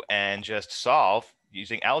through and just solve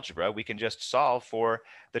using algebra. We can just solve for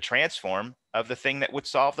the transform of the thing that would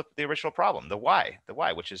solve the original problem, the y,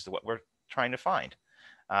 which is what we're trying to find.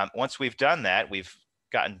 Once we've done that, we've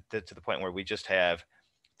gotten to the point where we just have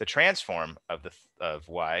the transform of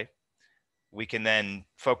y. We can then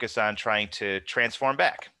focus on trying to transform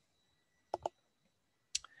back.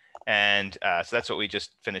 And so that's what we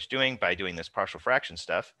just finished doing by doing this partial fraction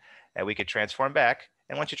stuff. And we could transform back.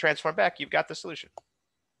 And once you transform back, you've got the solution.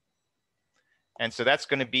 And so that's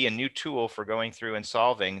going to be a new tool for going through and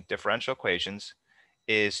solving differential equations,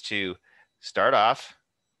 is to start off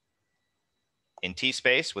in t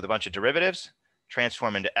space with a bunch of derivatives,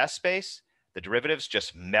 transform into s space. The derivatives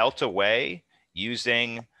just melt away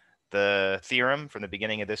using the theorem from the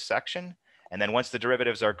beginning of this section. And then once the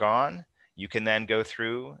derivatives are gone, you can then go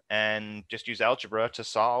through and just use algebra to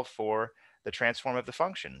solve for the transform of the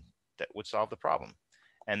function that would solve the problem.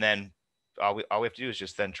 And then all we have to do is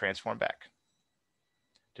just then transform back.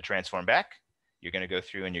 To transform back, you're going to go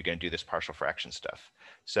through and you're going to do this partial fraction stuff.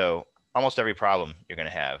 So almost every problem, you're going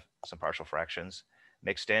to have some partial fractions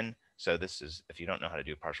mixed in. So this is, if you don't know how to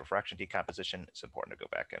do partial fraction decomposition, it's important to go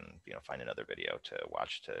back and find another video to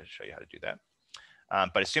watch to show you how to do that.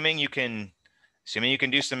 But assuming you can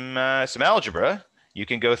do some algebra, you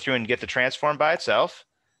can go through and get the transform by itself.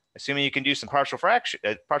 Assuming you can do some partial fraction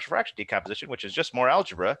decomposition, which is just more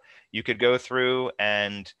algebra, you could go through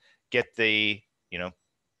and get the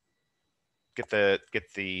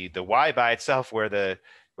the y by itself, where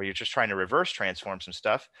you're just trying to reverse transform some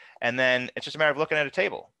stuff, and then it's just a matter of looking at a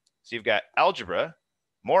table. So you've got algebra,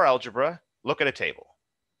 more algebra, look at a table,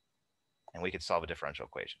 and we could solve a differential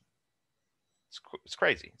equation. It's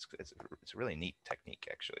crazy. It's a really neat technique,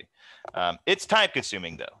 actually. It's time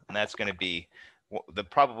consuming though, and that's going to be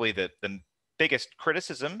probably the biggest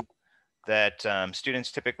criticism that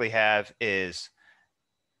students typically have is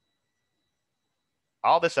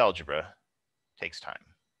all this algebra takes time.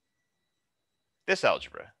 This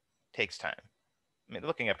algebra takes time. I mean,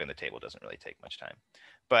 looking up in the table doesn't really take much time.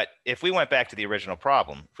 But if we went back to the original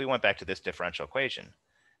problem, if we went back to this differential equation,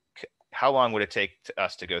 how long would it take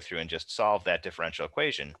us to go through and just solve that differential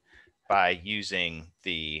equation by using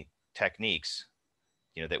the techniques,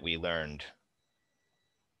 that we learned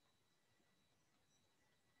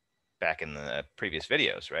back in the previous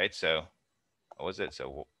videos, right? So what was it?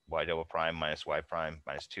 So y double prime minus y prime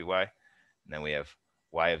minus 2y. And then we have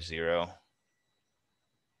y of 0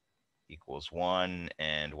 equals 1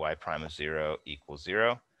 and y prime of 0 equals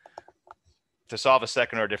 0. To solve a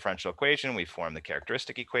second order differential equation, we form the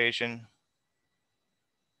characteristic equation.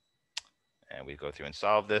 And we go through and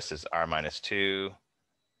solve this as r minus 2,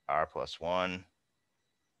 r plus 1.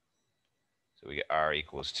 So we get r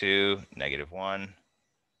equals 2, negative 1.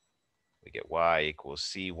 We get y equals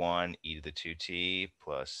c1 e to the 2t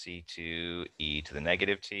plus c2 e to the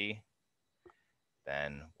negative t.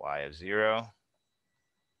 Then y of 0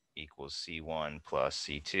 equals c1 plus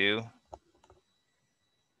c2.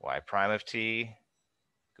 Y prime of t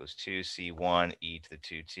goes 2c1 e to the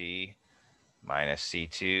 2t minus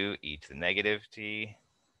c2 e to the negative t.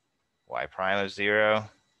 Y prime of 0,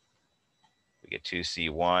 we get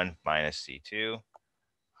 2c1 minus c2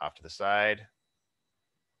 off to the side.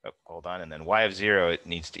 Oh, hold on. And then y of 0, it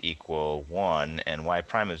needs to equal 1, and y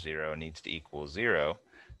prime of 0 needs to equal 0.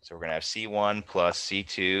 So we're going to have c1 plus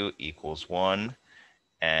c2 equals 1,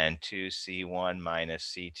 and 2c1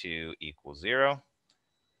 minus c2 equals 0.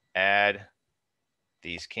 Add.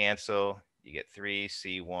 These cancel. You get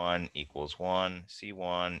 3c1 equals 1.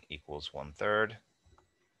 c1 equals 1/3.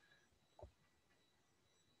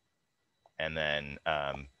 And then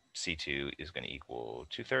c2 is going to equal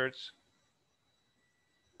 2/3.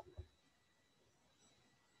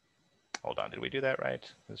 Hold on, did we do that right?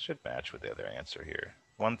 This should match with the other answer here.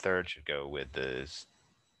 1/3 should go with this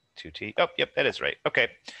 2t. Oh, yep, that is right.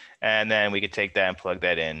 Okay. And then we could take that and plug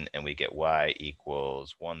that in, and we get y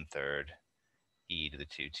equals 1/3 e to the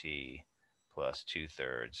 2t plus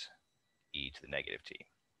 2/3 e to the negative t.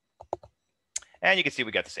 And you can see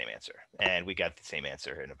we got the same answer. And we got the same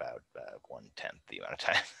answer in about 1/10 the amount of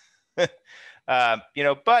time.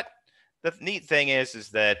 But the neat thing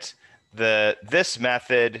is that this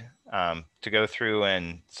method to go through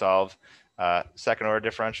and solve second order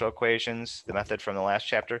differential equations, the method from the last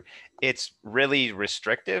chapter, it's really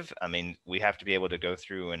restrictive. I mean, we have to be able to go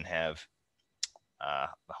through and have a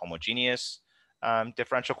homogeneous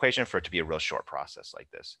differential equation for it to be a real short process like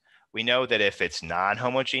this. We know that if it's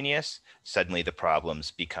non-homogeneous, suddenly the problems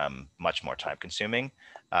become much more time consuming.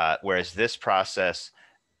 Whereas this process,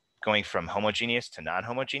 going from homogeneous to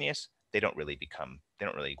non-homogeneous, they don't really become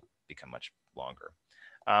much longer.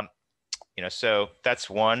 So that's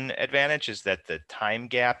one advantage, is that the time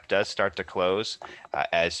gap does start to close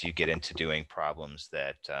as you get into doing problems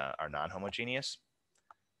that are non-homogeneous.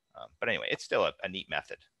 But anyway, it's still a neat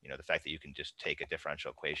method. The fact that you can just take a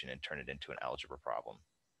differential equation and turn it into an algebra problem.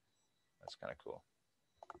 That's kind of cool.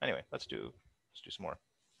 Anyway, let's do some more.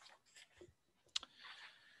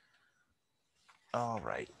 All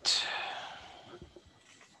right.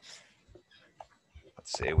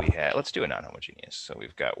 Let's say let's do a non-homogeneous. So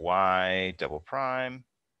we've got y double prime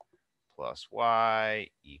plus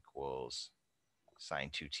y equals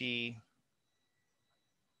sine 2t.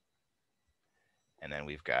 And then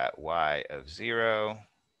we've got y of 0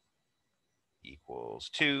 equals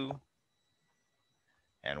 2.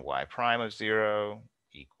 And y prime of 0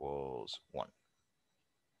 equals 1.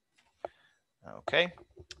 Okay,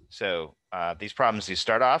 so these problems, you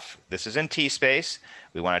start off, this is in t space.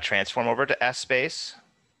 We want to transform over to s space.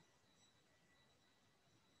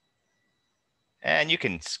 And you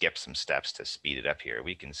can skip some steps to speed it up here.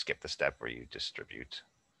 We can skip the step where you distribute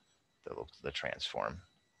the transform.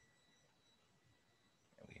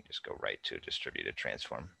 And we can just go right to a distributed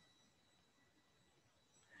transform.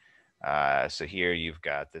 So here you've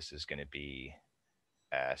got, this is going to be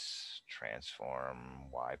s transform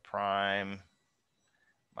y prime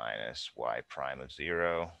minus y prime of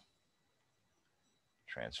 0,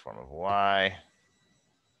 transform of y.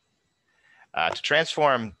 To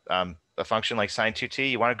transform a function like sine 2t,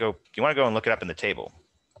 you want to go and look it up in the table.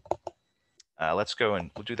 Let's go, and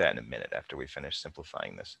we'll do that in a minute after we finish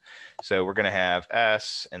simplifying this. So we're going to have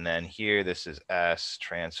s, and then here this is s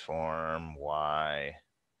transform y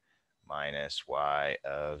minus y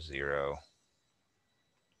of 0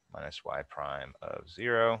 minus y prime of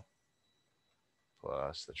 0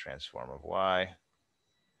 plus the transform of y.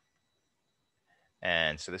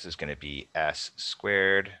 And so this is going to be s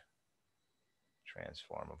squared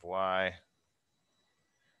transform of y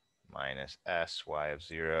minus s y of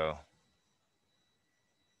 0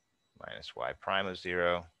 minus y prime of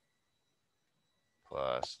 0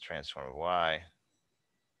 plus transform of y.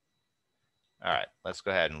 All right, let's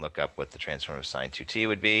go ahead and look up what the transform of sine 2t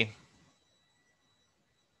would be.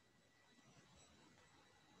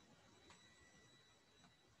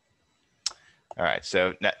 All right,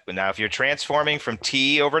 so now if you're transforming from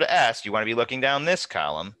t over to s, you want to be looking down this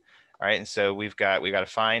column. All right, and so we've got to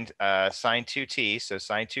find sine 2t. So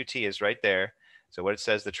sine 2t is right there. So what it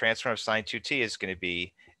says the transform of sine 2t is going to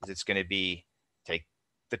be take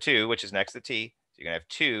the 2, which is next to t. So you're going to have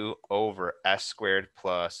 2 over s squared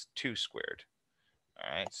plus 2 squared.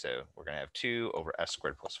 All right, so we're going to have 2 over s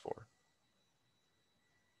squared plus 4.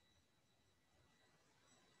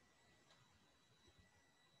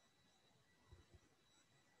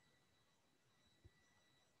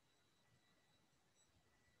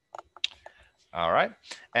 All right.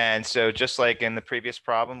 And so just like in the previous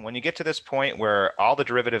problem, when you get to this point where all the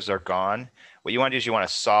derivatives are gone, what you want to do is you want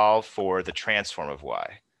to solve for the transform of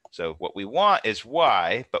y. So what we want is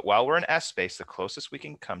y, but while we're in S space, the closest we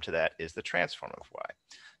can come to that is the transform of y.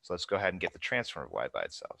 So let's go ahead and get the transform of y by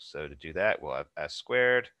itself. So to do that, we'll have s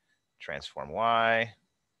squared transform y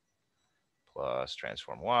plus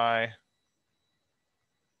transform y.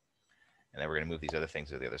 And then we're going to move these other things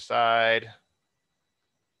to the other side.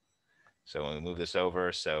 So when we move this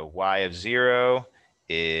over, so y of 0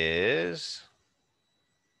 is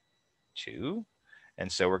 2. And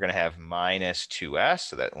so we're going to have minus 2s,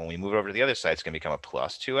 so that when we move over to the other side, it's going to become a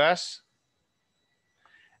plus 2s.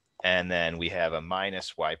 And then we have a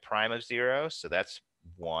minus y prime of 0, so that's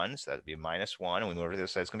 1. So that would be a minus 1. And we move over to the other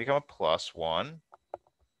side, it's going to become a plus 1.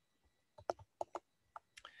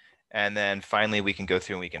 And then finally, we can go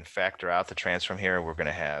through and we can factor out the transform here. We're going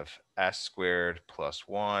to have s squared plus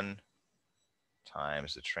 1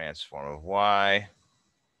 times the transform of y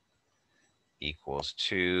equals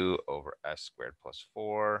 2 over s squared plus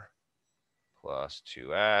 4 plus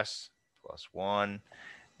 2s plus 1.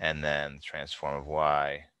 And then the transform of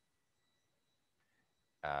y,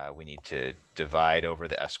 we need to divide over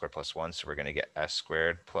the s squared plus 1. So we're going to get s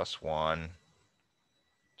squared plus 1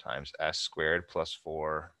 times s squared plus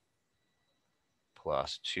 4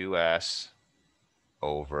 plus 2s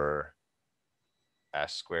over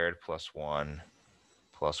s squared plus 1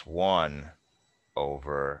 plus 1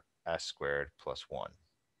 over s squared plus 1.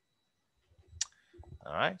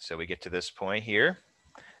 All right, so we get to this point here.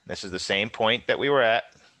 This is the same point that we were at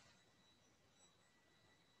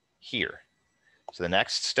here. So the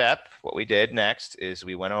next step, what we did next is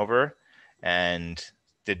we went over and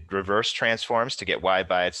did reverse transforms to get y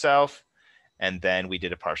by itself, and then we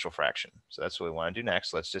did a partial fraction. So that's what we want to do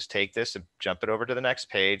next. Let's just take this and jump it over to the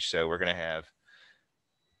next page. So we're going to have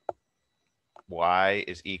y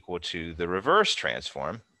is equal to the reverse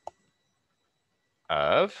transform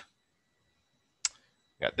of,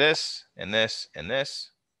 got this and this and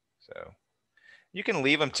this. So you can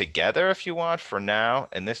leave them together if you want for now,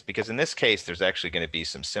 and this, because in this case, there's actually going to be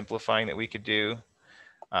some simplifying that we could do.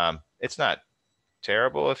 It's not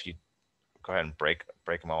terrible if you go ahead and break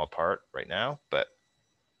them all apart right now, but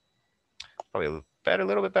probably a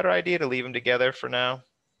little bit better idea to leave them together for now.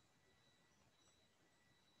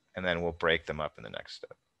 And then we'll break them up in the next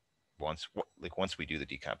step. Once we do the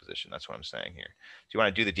decomposition, that's what I'm saying here. So you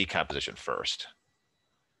want to do the decomposition first.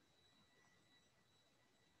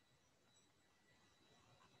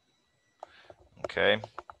 Okay.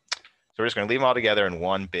 So we're just going to leave them all together in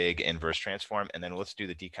one big inverse transform, and then let's do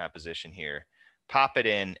the decomposition here. Pop it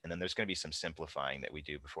in, and then there's going to be some simplifying that we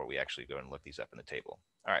do before we actually go and look these up in the table.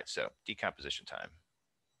 All right, so decomposition time.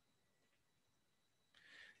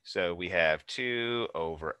 So we have 2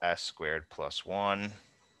 over s squared plus 1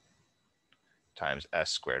 times s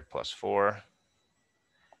squared plus 4.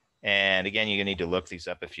 And again, you need to look these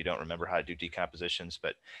up if you don't remember how to do decompositions.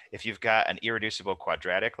 But if you've got an irreducible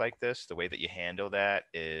quadratic like this, the way that you handle that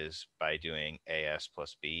is by doing as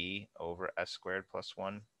plus b over s squared plus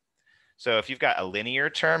 1. So if you've got a linear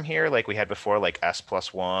term here, like we had before, like s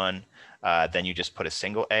plus 1, then you just put a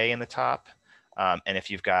single a in the top. And if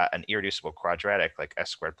you've got an irreducible quadratic like s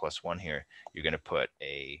squared plus 1 here, you're going to put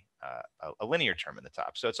a linear term in the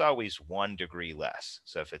top. So it's always 1 degree less.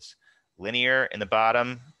 So if it's linear in the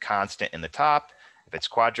bottom, constant in the top. If it's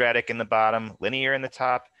quadratic in the bottom, linear in the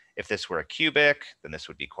top. If this were a cubic, then this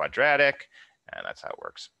would be quadratic, and that's how it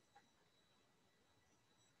works.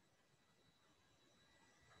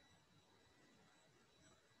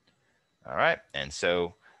 All right, and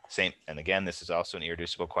so same, and again, this is also an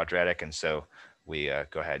irreducible quadratic, and so we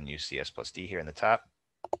go ahead and use cs plus d here in the top.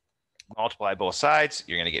 Multiply both sides,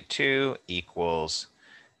 you're going to get 2 equals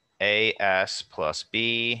as plus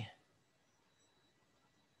b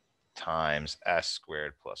times s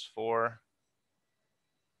squared plus 4,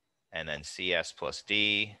 and then cs plus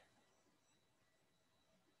d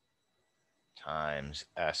times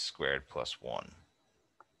s squared plus 1.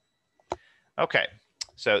 Okay,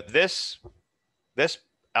 so this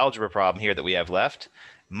algebra problem here that we have left,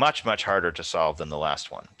 much, much harder to solve than the last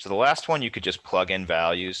one. So the last one, you could just plug in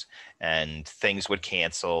values and things would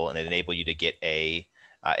cancel and it enable you to get A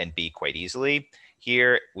and B quite easily.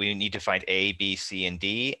 Here, we need to find A, B, C, and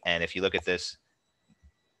D. And if you look at this,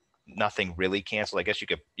 nothing really cancels. I guess you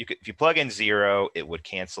could, if you plug in 0, it would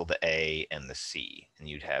cancel the A and the C, and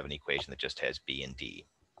you'd have an equation that just has B and D.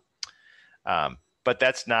 But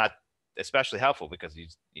that's not especially helpful because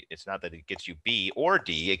it's not that it gets you B or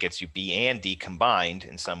D, it gets you B and D combined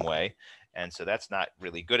in some way. And so that's not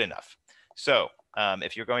really good enough. So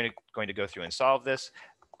if you're going to go through and solve this,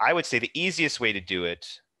 I would say the easiest way to do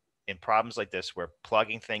it in problems like this where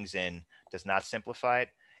plugging things in does not simplify it,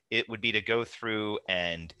 it would be to go through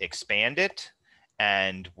and expand it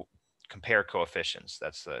and compare coefficients.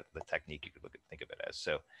 That's the technique you could think of it as.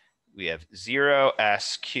 So we have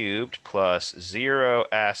 0s cubed plus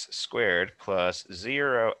 0s squared plus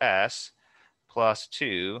 0s plus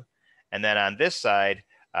 2. And then on this side,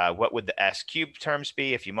 what would the s cubed terms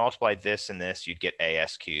be? If you multiplied this and this, you'd get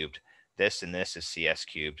as cubed. This and this is cs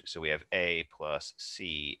cubed. So we have a plus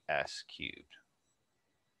cs cubed.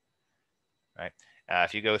 Right?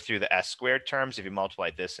 If you go through the s squared terms, if you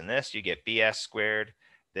multiply this and this, you get bs squared.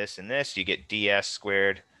 This and this, you get ds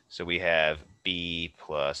squared. So we have b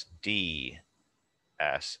plus ds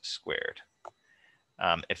squared.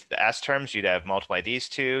 If the s terms, you'd have multiply these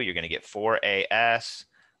two, you're going to get 4as.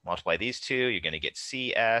 Multiply these two, you're going to get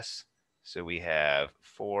cs. So we have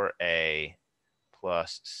 4a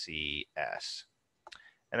plus cs.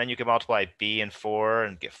 And then you can multiply b and 4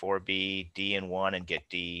 and get 4b, d and 1 and get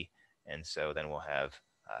d. And so then we'll have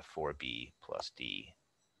 4b plus d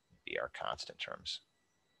be our constant terms.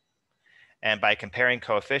 And by comparing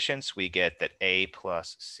coefficients, we get that a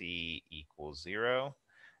plus c equals 0.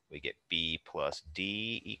 We get b plus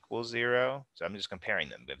d equals 0. So I'm just comparing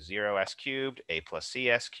them. We have 0s cubed, a plus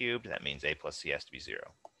cs cubed. That means a plus c has to be 0.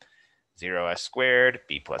 0s squared,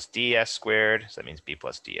 b plus ds squared. So that means b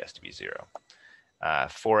plus d has to be 0.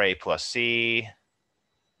 4a plus c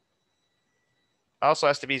also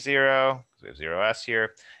has to be 0. We have 0s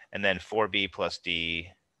here. And then 4b plus d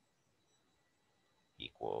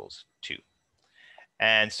equals 2.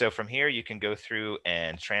 And so from here, you can go through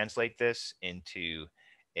and translate this into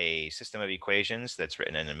a system of equations that's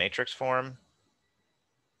written in a matrix form.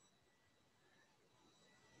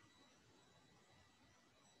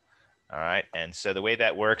 All right, and so the way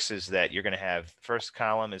that works is that you're going to have first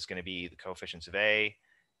column is going to be the coefficients of A,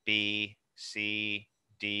 B, C,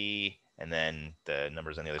 D, and then the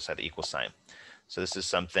numbers on the other side, the equal sign. So this is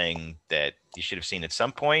something that you should have seen at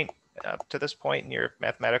some point up to this point in your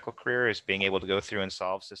mathematical career, is being able to go through and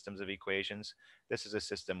solve systems of equations. This is a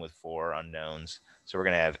system with 4 unknowns. So we're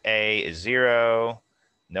going to have A is 0,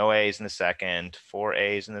 no A's in the second, 4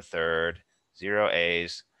 A's in the third, 0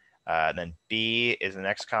 A's. And then B is the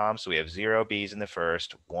next column. So we have 0 B's in the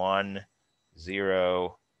first, 1,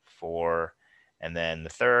 0, 4. And then the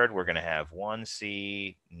third, we're going to have 1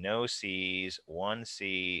 C, no C's, 1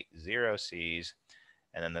 C, 0 C's.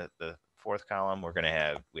 And then the fourth column,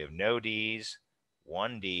 we have no D's,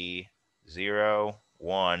 1 D, 0,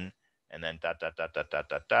 1, and then dot, dot, dot, dot, dot,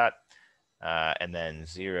 dot, dot. And then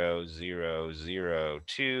 0, 0, 0,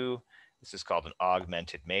 2. This is called an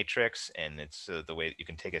augmented matrix, and it's the way that you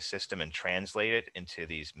can take a system and translate it into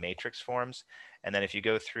these matrix forms. And then if you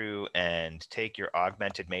go through and take your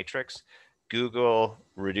augmented matrix, Google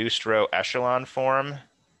reduced row echelon form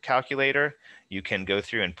calculator, you can go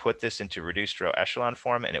through and put this into reduced row echelon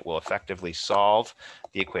form, and it will effectively solve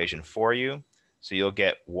the equation for you. So you'll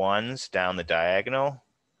get ones down the diagonal,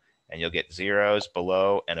 and you'll get zeros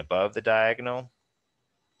below and above the diagonal.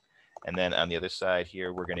 And then on the other side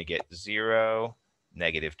here, we're going to get 0,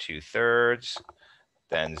 negative 2/3,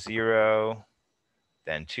 then 0,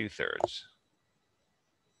 then 2/3.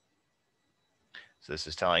 So this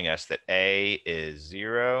is telling us that A is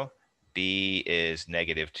 0, B is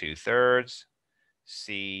negative 2/3,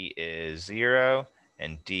 C is 0,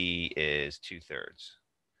 and D is 2/3.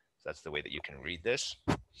 So that's the way that you can read this.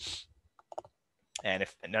 And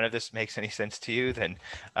if none of this makes any sense to you, then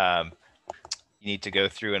you need to go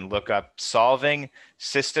through and look up solving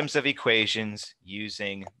systems of equations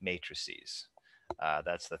using matrices.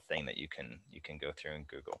 That's the thing that you can go through and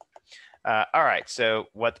Google. All right, so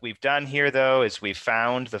what we've done here, though, is we've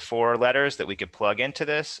found the 4 letters that we could plug into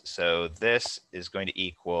this. So this is going to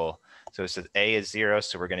equal, so it says A is 0,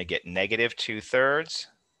 so we're going to get negative 2/3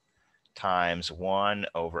 times 1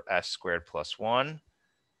 over s squared plus 1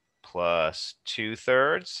 plus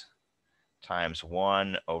 2/3 times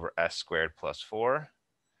 1 over s squared plus 4.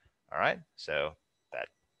 All right, so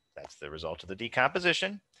that's the result of the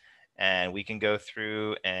decomposition. And we can go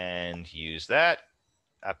through and use that.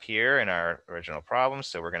 up here in our original problem.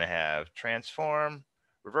 So we're going to have transform,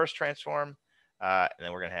 reverse transform, and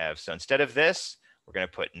then we're going to have, so instead of this, we're going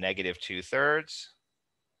to put negative 2/3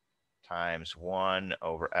 times 1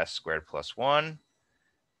 over s squared plus 1,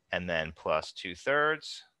 and then plus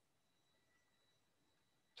 2/3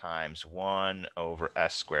 times 1 over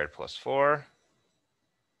s squared plus 4.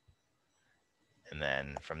 And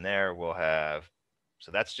then from there, we'll have,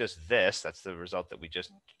 so that's just this. That's the result that we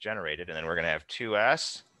just generated. And then we're going to have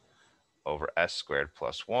 2s over s squared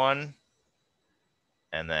plus 1,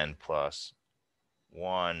 and then plus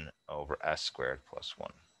 1 over s squared plus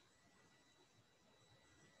 1.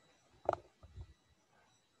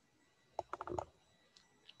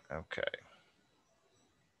 Okay.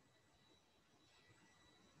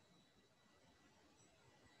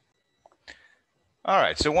 All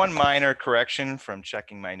right, so one minor correction from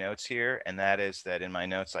checking my notes here, and that is that in my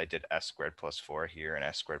notes I did s squared plus 4 here and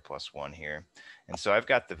s squared plus 1 here. And so I've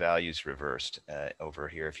got the values reversed over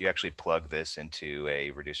here. If you actually plug this into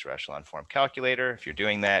a reducer echelon form calculator, if you're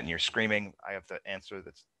doing that and you're screaming, I have the answer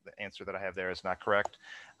that I have there is not correct,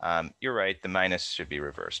 you're right, the minus should be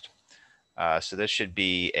reversed. So this should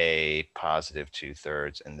be a positive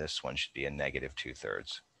 2/3, and this one should be a negative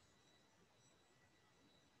 2/3.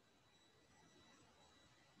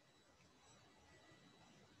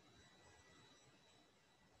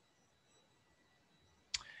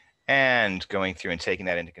 And going through and taking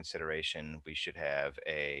that into consideration, we should have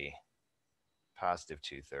a positive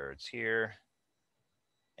 2/3 here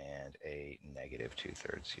and a negative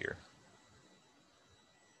 2/3 here.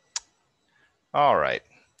 All right,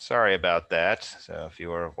 sorry about that. So if you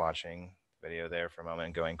were watching the video there for a moment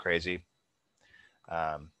and going crazy,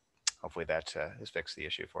 hopefully that has fixed the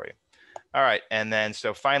issue for you. All right, and then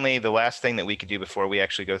so finally, the last thing that we could do before we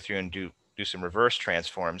actually go through and do some reverse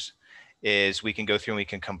transforms is we can go through and we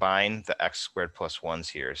can combine the x squared plus 1s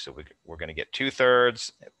here. So we're going to get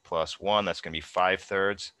 2/3 plus 1. That's going to be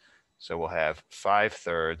 5/3. So we'll have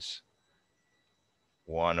 5/3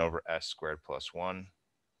 1 over s squared plus 1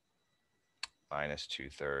 minus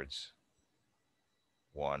 2/3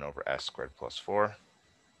 1 over s squared plus 4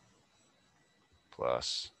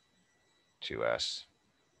 plus 2s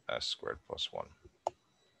s squared plus 1.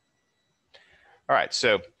 All right,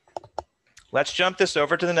 so let's jump this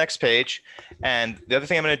over to the next page. And the other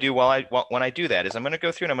thing I'm going to do when I do that is I'm going to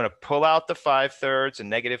go through and I'm going to pull out the 5/3 and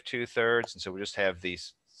negative 2/3. And so we'll just have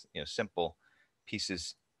these simple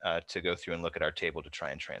pieces to go through and look at our table to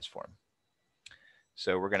try and transform.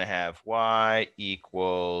 So we're going to have y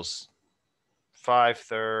equals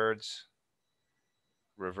 5/3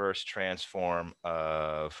 reverse transform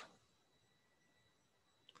of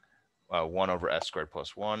 1 over s squared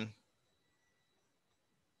plus 1.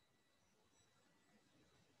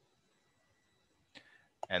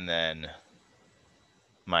 And then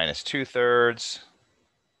minus 2/3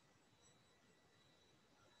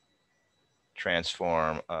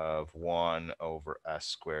 transform of 1 over s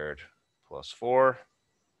squared plus 4.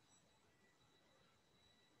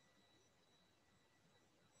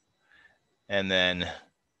 And then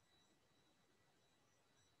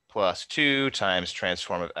plus 2 times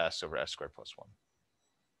transform of s over s squared plus 1.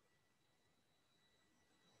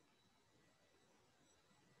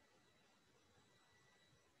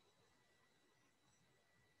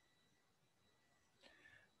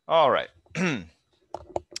 All right.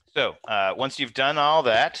 So once you've done all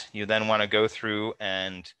that, you then want to go through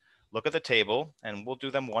and look at the table, and we'll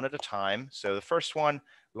do them one at a time. So the first one,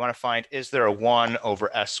 we want to find, is there a 1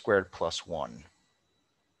 over s squared plus 1?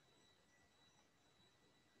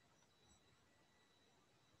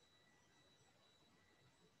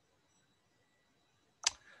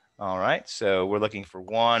 All right, so we're looking for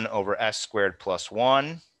 1 over s squared plus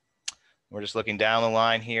 1. We're just looking down the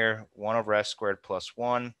line here, 1 over s squared plus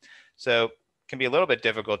 1. So it can be a little bit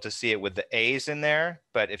difficult to see it with the a's in there,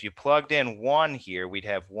 but if you plugged in 1 here, we'd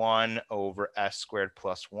have 1 over s squared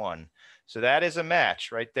plus 1. So that is a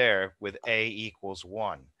match right there with a equals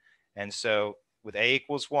 1. And so with a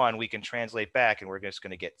equals 1, we can translate back, and we're just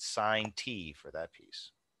going to get sine t for that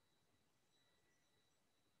piece.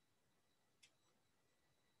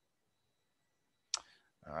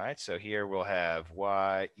 All right, so here we'll have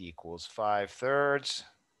y equals 5/3,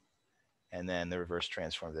 and then the reverse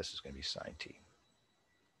transform of this is going to be sine t.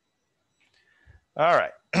 All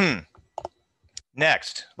right.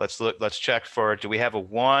 Next, let's check for, do we have a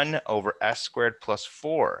 1 over s squared plus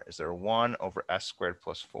 4? Is there a 1 over s squared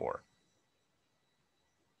plus 4?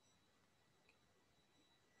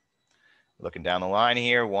 Looking down the line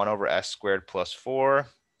here, 1 over s squared plus 4.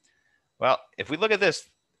 Well, if we look at this,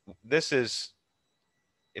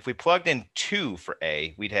 if we plugged in 2 for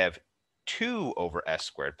a, we'd have 2 over s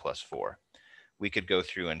squared plus 4, we could go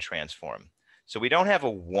through and transform. So we don't have a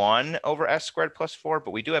 1 over s squared plus 4,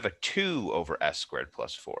 but we do have a 2 over s squared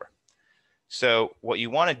plus 4. So what you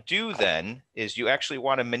want to do then is you actually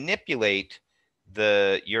want to manipulate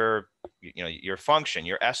your function,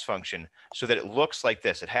 your s function, so that it looks like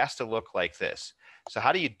this. It has to look like this. So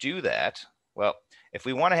how do you do that? Well, if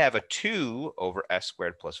we want to have a 2 over s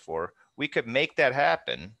squared plus 4, we could make that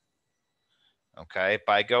happen, okay,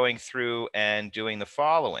 by going through and doing the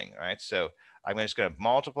following, right? So I'm just going to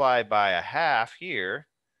multiply by a half here,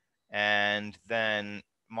 and then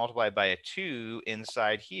multiply by a 2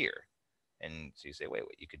 inside here. And so you say, wait,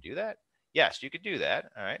 you could do that? Yes, you could do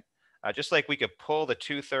that, all right? Just like we could pull the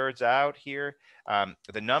 2/3 out here,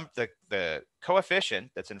 the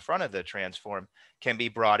coefficient that's in front of the transform can be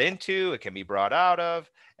brought into, it can be brought out of.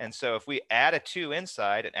 And so if we add a 2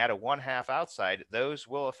 inside and add a 1/2 outside, those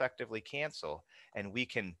will effectively cancel. And we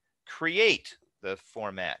can create the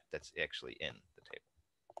format that's actually in the table.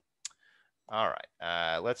 All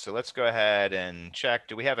right, let's go ahead and check.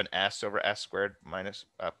 Do we have an s over s squared minus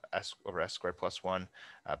s over s squared plus 1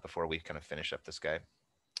 before we kind of finish up this guy?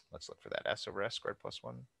 Let's look for that s over s squared plus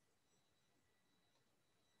 1.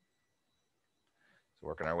 So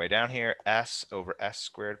working our way down here, s over s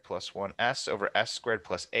squared plus 1, s over s squared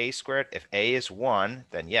plus a squared. If a is 1,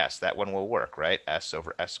 then yes, that one will work, right? S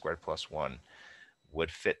over s squared plus 1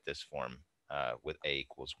 would fit this form with a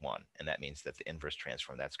equals 1. And that means that the inverse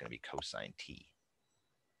transform, that's going to be cosine t.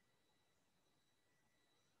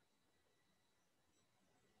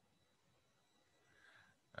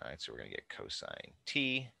 All right, so we're going to get cosine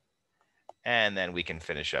t. And then we can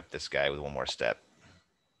finish up this guy with one more step.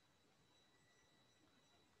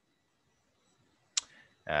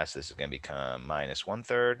 So this is going to become minus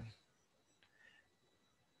 1/3.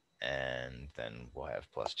 And then we'll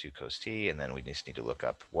have plus 2 cos t. And then we just need to look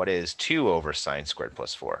up what is 2 over sine squared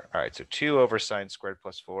plus 4. All right, so 2 over sine squared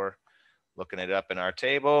plus 4. Looking it up in our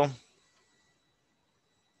table.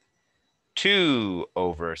 2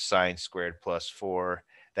 over sine squared plus 4.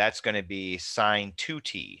 That's going to be sine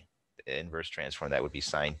 2t. The inverse transform, that would be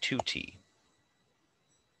sine 2t.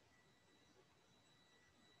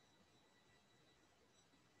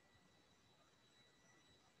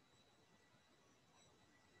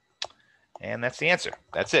 And that's the answer.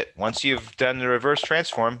 That's it. Once you've done the reverse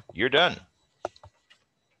transform, you're done.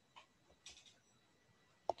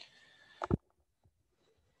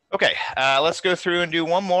 Okay, let's go through and do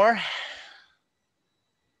one more.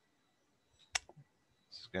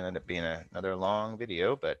 This is going to end up being another long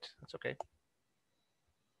video, but that's okay.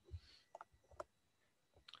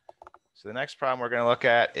 So the next problem we're going to look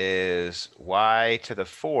at is y to the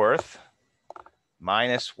 4th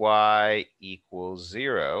minus y equals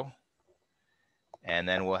 0. And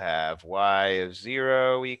then we'll have y of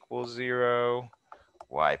 0 equals 0,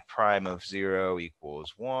 y prime of 0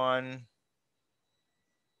 equals 1,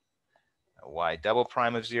 y double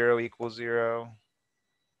prime of 0 equals 0,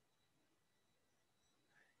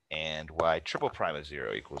 and y triple prime of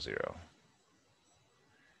 0 equals 0.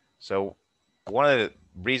 So one of the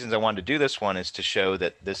reasons I wanted to do this one is to show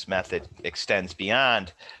that this method extends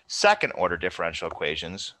beyond second order differential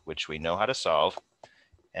equations, which we know how to solve,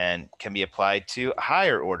 and can be applied to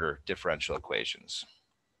higher order differential equations.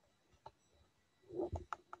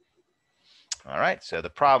 All right, so the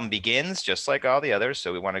problem begins just like all the others.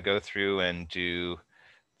 So we want to go through and do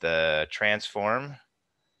the transform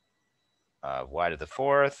of y to the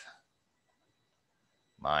 4th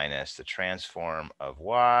minus the transform of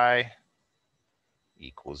y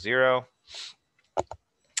equals 0.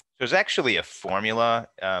 There's actually a formula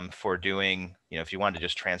for doing, if you want to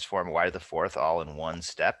just transform y to the 4th all in one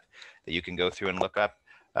step that you can go through and look up.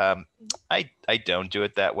 I don't do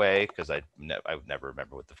it that way because I would never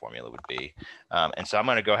remember what the formula would be. And so I'm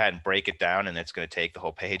going to go ahead and break it down, and it's going to take the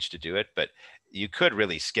whole page to do it. But you could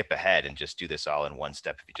really skip ahead and just do this all in one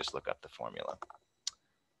step if you just look up the formula.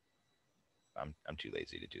 I'm too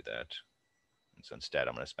lazy to do that. And so instead,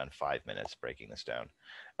 I'm going to spend 5 minutes breaking this down.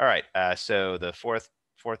 All right, so the fourth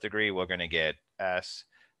degree, we're going to get s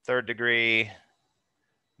third degree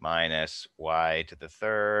minus y to the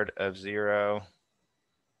 3rd of 0.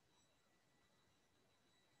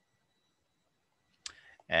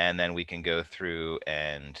 And then we can go through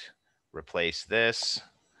and replace this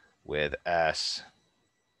with s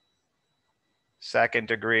second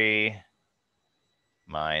degree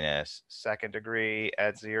minus second degree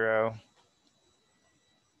at 0.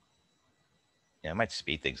 Yeah, it might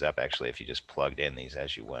speed things up actually if you just plugged in these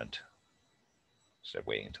as you went instead of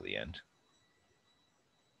waiting until the end.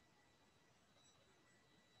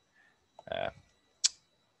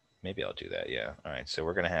 maybe I'll do that. Yeah. All right. So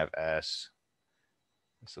we're going to have S.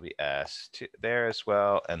 This will be S there as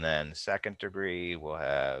well. And then second degree, we'll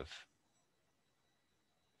have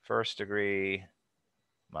first degree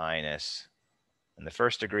minus, and the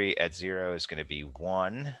first degree at 0 is going to be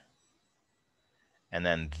 1. And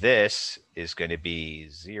then this is going to be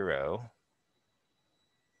 0.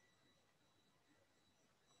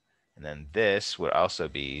 And then this would also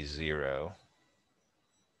be 0.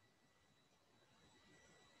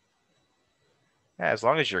 Yeah, as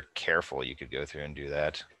long as you're careful, you could go through and do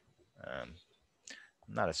that. I'm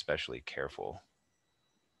not especially careful.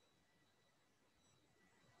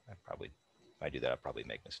 If I do that, I'll probably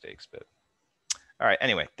make mistakes. But all right,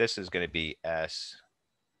 anyway, this is going to be S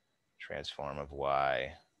transform of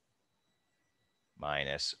Y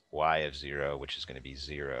minus Y of 0, which is going to be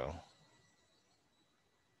 0.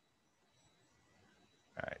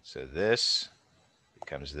 All right, so this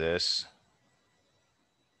becomes this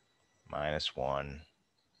minus 1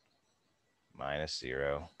 minus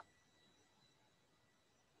 0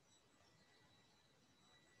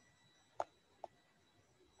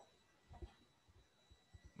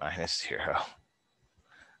 minus 0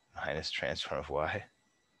 minus transform of Y.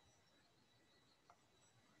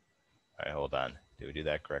 All right, hold on. Did we do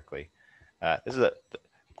that correctly? This is the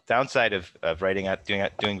downside of writing out, doing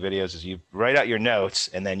videos is you write out your notes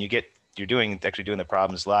and then you're actually doing the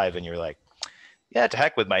problems live and you're like, yeah, to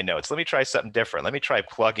heck with my notes. Let me try something different. Let me try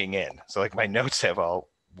plugging in. So like my notes have all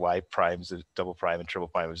Y primes, double prime and triple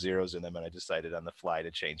prime of zeros in them. And I decided on the fly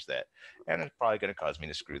to change that. And it's probably going to cause me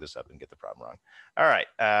to screw this up and get the problem wrong. All right,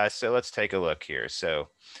 so let's take a look here. So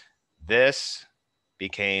this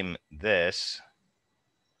became this.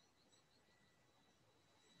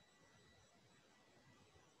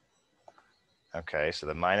 Okay, so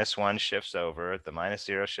the minus 1 shifts over, the minus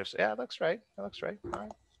 0 shifts. Yeah, that looks right. That looks right. All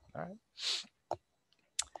right. All right.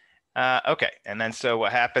 Okay, and then so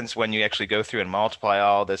what happens when you actually go through and multiply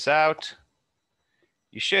all this out?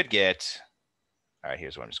 You should get, all right,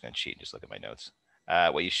 here's what I'm just going to cheat and just look at my notes.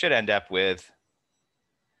 What you should end up with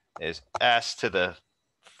is S to the,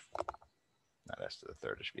 not S to the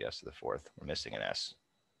third, it should be S to the fourth. We're missing an S.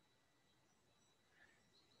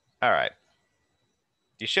 All right.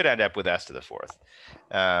 You should end up with S to the fourth.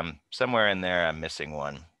 Somewhere in there, I'm missing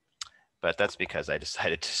one, but that's because I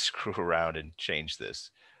decided to screw around and change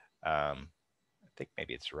this. I think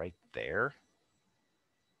maybe it's right there.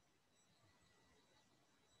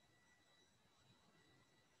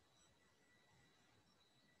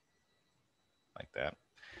 Like that.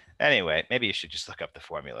 Anyway, maybe you should just look up the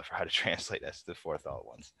formula for how to translate S to the fourth all at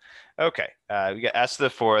once. Okay, we got S to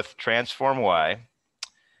the fourth, transform Y,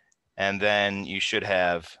 and then you should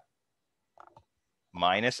have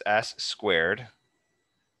minus S squared,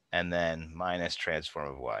 and then minus transform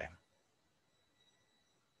of Y.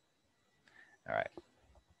 All right,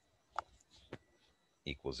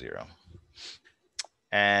 equals 0.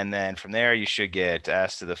 And then from there, you should get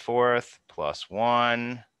S to the fourth plus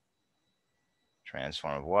 1,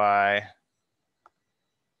 transform of Y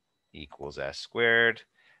equals S squared.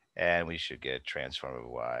 And we should get transform of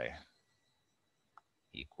Y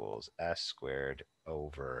equals S squared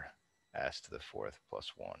over S to the fourth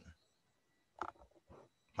plus 1.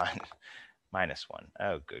 Minus 1.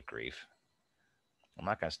 Oh, good grief. I'm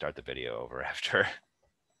not going to start the video over after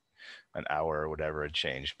an hour or whatever it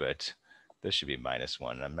changed, but this should be minus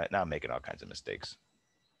 1. I'm now making all kinds of mistakes.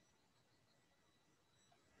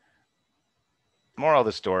 Moral of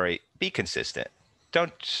the story, be consistent.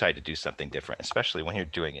 Don't try to do something different, especially when you're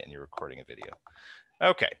doing it and you're recording a video.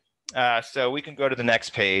 Okay, so we can go to the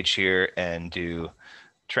next page here and do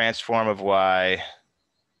transform of Y.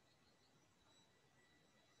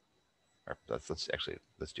 Or let's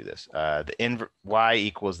do this. Y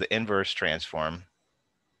equals the inverse transform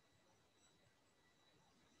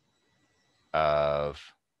of,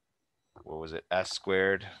 what was it, S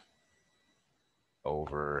squared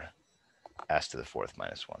over S to the fourth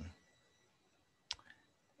minus 1.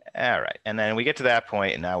 All right, and then we get to that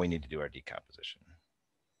point, and now we need to do our decomposition.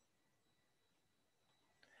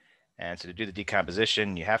 And so to do the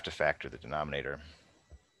decomposition, you have to factor the denominator.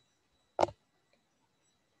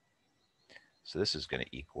 So this is going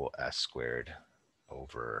to equal S squared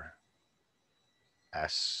over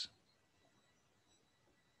S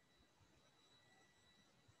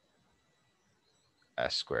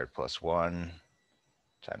squared plus 1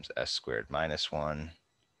 times S squared minus 1.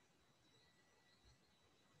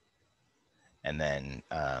 And then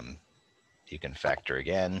you can factor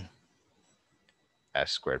again,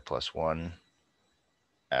 S squared plus 1,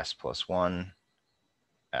 S plus 1,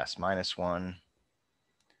 S minus 1,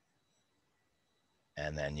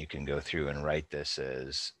 And then you can go through and write this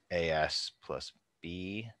as AS plus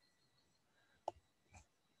B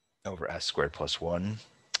over S squared plus 1.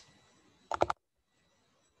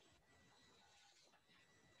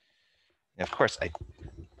 And of course, I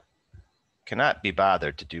cannot be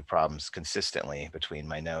bothered to do problems consistently between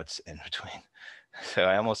my notes and between. So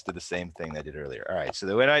I almost did the same thing I did earlier. All right, so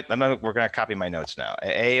the way we're going to copy my notes now.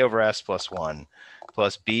 A over S plus 1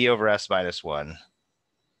 plus B over S minus 1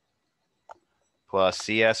 plus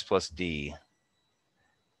CS plus D.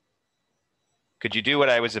 Could you do what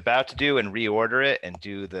I was about to do and reorder it and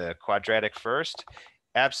do the quadratic first?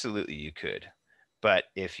 Absolutely, you could. But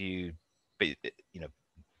if you, you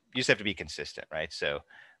just have to be consistent, right? So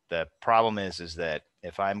the problem is that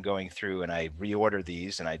if I'm going through and I reorder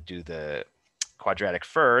these and I do the quadratic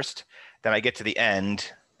first, then I get to the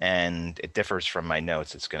end and it differs from my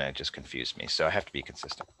notes. It's going to just confuse me. So I have to be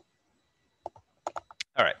consistent.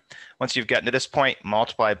 All right. Once you've gotten to this point,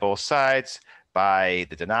 multiply both sides by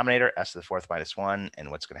the denominator, s to the fourth minus 1.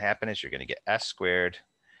 And what's going to happen is you're going to get s squared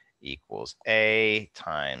equals a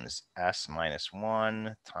times s minus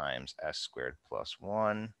 1 times s squared plus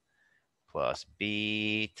 1 plus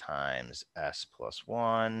b times s plus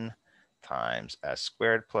 1 times s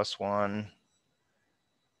squared plus 1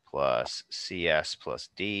 plus cs plus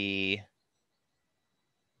d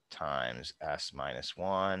times s minus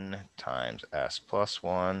 1 times s plus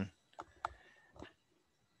 1.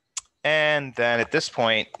 And then at this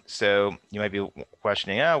point, so you might be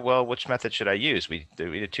questioning, oh, well, which method should I use? We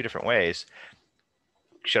did two different ways.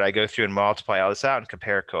 Should I go through and multiply all this out and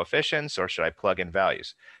compare coefficients, or should I plug in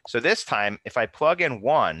values? So this time, if I plug in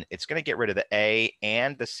 1, it's going to get rid of the A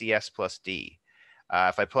and the CS plus D.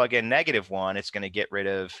 If I plug in -1, it's going to get rid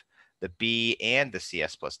of the B and the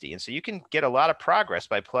CS plus D. And so you can get a lot of progress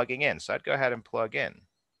by plugging in. So I'd go ahead and plug in.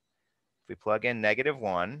 If we plug in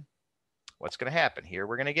 -1, what's going to happen? Here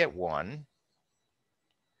we're going to get 1.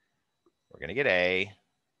 We're going to get A.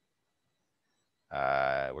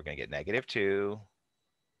 We're going to get -2.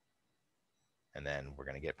 And then we're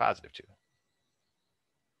going to get +2.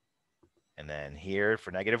 And then here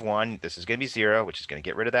for -1, this is going to be 0, which is going to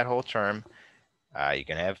get rid of that whole term. You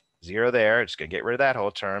can have 0 there. It's going to get rid of that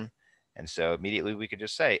whole term. And so immediately we could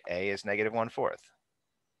just say A is -1/4.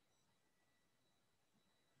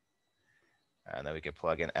 And then we could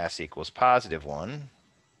plug in S equals +1.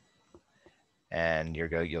 And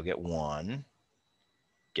you'll get 1.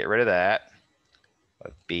 Get rid of that.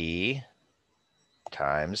 B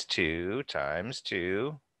times 2 times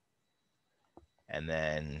 2. And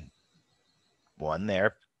then 1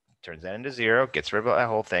 there. Turns that into 0. Gets rid of that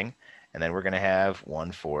whole thing. And then we're going to have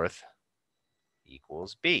 1/4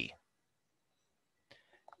 equals B.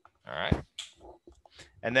 All right.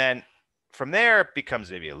 And then from there, it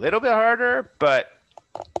becomes maybe a little bit harder, but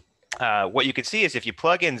what you can see is if you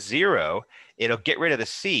plug in 0, it'll get rid of the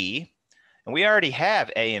C. And we already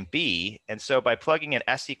have A and B. And so by plugging in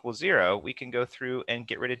S equals 0, we can go through and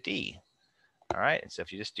get rid of D. All right. And so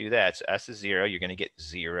if you just do that, so S is 0, you're going to get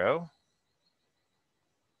 0.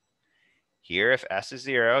 Here, if S is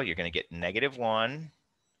 0, you're going to get -1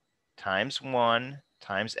 times 1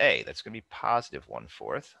 times A. That's going to be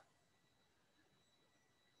 +1/4.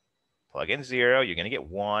 Plug in 0, you're going to get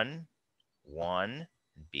 1, 1,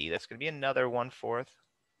 B, that's going to be another 1/4.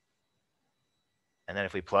 And then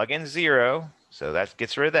if we plug in 0, so that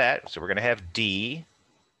gets rid of that. So we're going to have D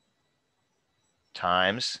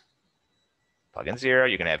times, plug in 0,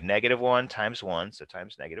 you're going to have -1 times 1, so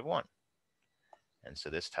times -1. And so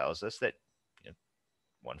this tells us that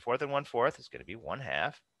 1/4 and 1/4 is going to be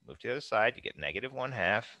 1/2. Move to the other side, you get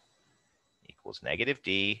 -1/2 equals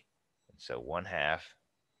 -D. And so 1/2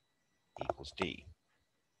 equals D.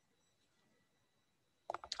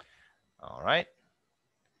 All right.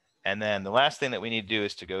 And then the last thing that we need to do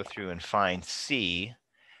is to go through and find C.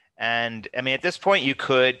 And I mean, at this point, you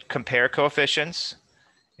could compare coefficients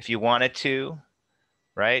if you wanted to,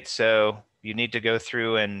 right? So you need to go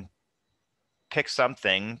through and pick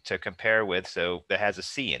something to compare with so that has a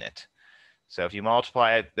C in it. So if you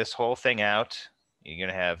multiply this whole thing out, you're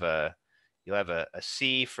going to have you'll have a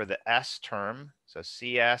C for the S term. So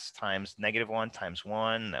CS times -1 times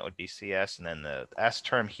 1, that would be CS. And then the S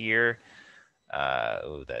term here,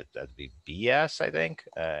 that'd be BS, I think.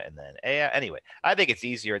 And then A. Anyway, I think it's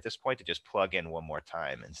easier at this point to just plug in one more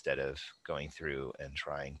time instead of going through and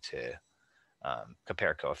trying to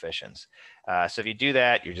compare coefficients. So if you do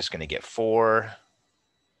that, you're just going to get 4.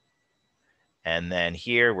 And then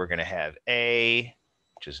here we're going to have A,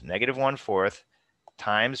 which is -1/4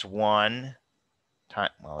 times 1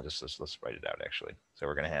 time. Well, let's write it out actually. So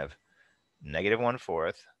we're going to have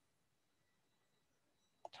 -1/4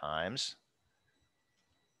 times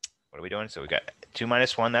what are we doing? So we got 2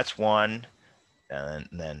 minus 1, that's 1. And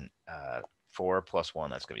then 4 plus 1,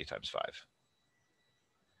 that's going to be times 5.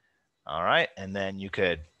 All right. And then you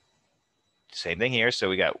could, same thing here. So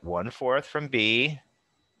we got 1/4 from B.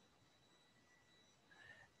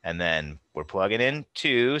 And then we're plugging in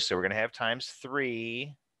 2. So we're going to have times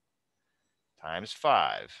 3 times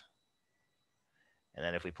 5. And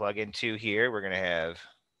then if we plug in 2 here, we're going to have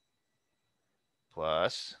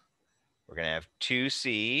plus, we're going to have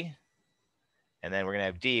 2C. And then we're going to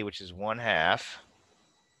have D, which is 1/2.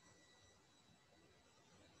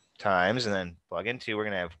 Times, and then plug in 2, we're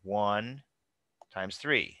going to have 1 times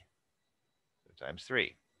 3. So times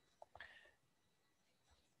 3.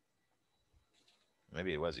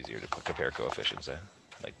 Maybe it was easier to compare coefficients.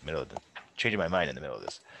 Like changing my mind in the middle of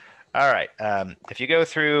this. All right. If you go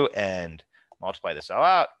through and multiply this all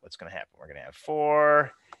out, what's going to happen? We're going to have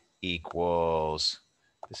 4 equals,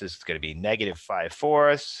 this is going to be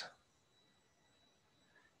 -5/4.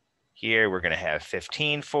 Here we're going to have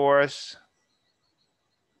 15/4.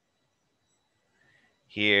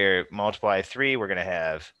 Here, multiply 3, we're going to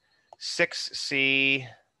have 6C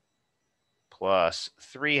plus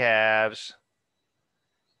 3/2.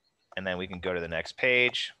 And then we can go to the next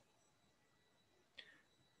page.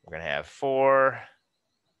 We're going to have 4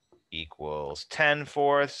 equals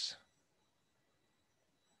 10/4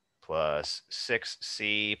 plus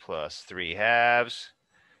 6C plus 3/2.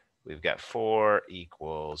 We've got 4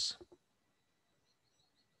 equals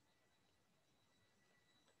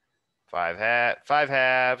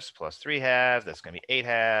 5/2 plus 3/2. That's going to be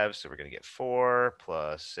 8/2. So we're going to get 4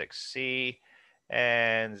 plus 6C,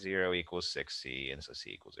 and 0 equals 6C, and so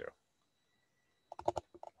C equals 0.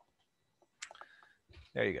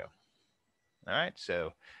 There you go. All right,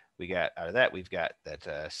 so we got out of that, we've got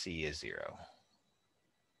that C is 0.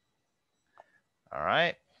 All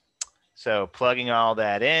right, so plugging all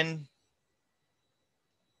that in,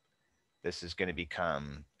 this is going to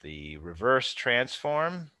become the reverse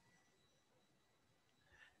transform.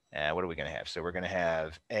 What are we going to have? So we're going to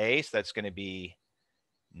have A, so that's going to be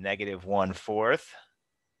 -1/4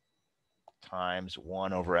 times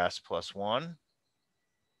 1 over S plus 1.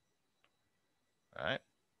 All right,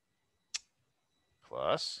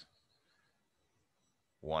 plus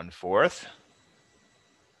 1/4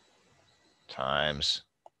 times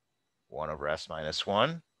 1 over S minus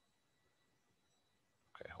 1.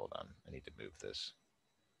 Okay, hold on. I need to move this.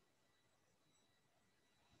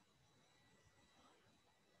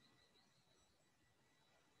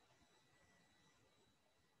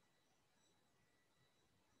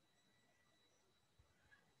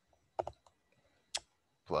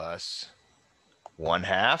 Plus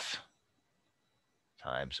 1/2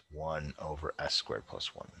 times 1 over S squared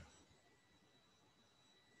plus 1.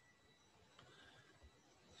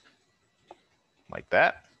 Like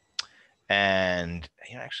that. And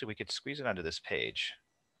actually, we could squeeze it onto this page.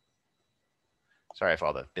 Sorry if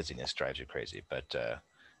all the busyness drives you crazy, but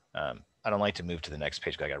I don't like to move to the next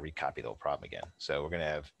page because I got to recopy the whole problem again. So we're going to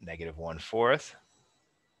have -1/4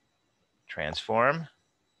 transform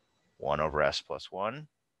 1 over S plus 1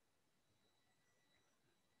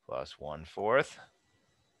 plus 1/4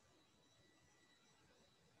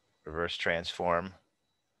 reverse transform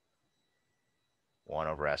 1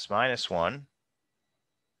 over S minus 1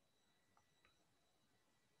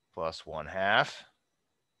 plus 1/2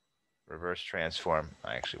 reverse transform.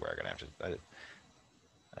 Actually, we're going to have to,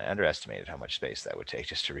 I underestimated how much space that would take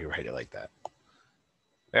just to rewrite it like that.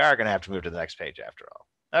 We are going to have to move to the next page after all.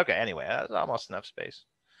 Okay, anyway, that's almost enough space.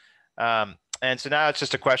 And so now it's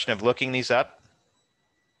just a question of looking these up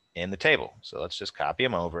in the table. So let's just copy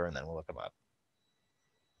them over and then we'll look them up.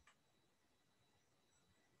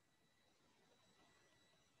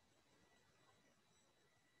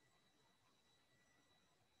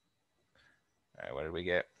 All right, what did we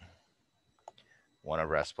get? 1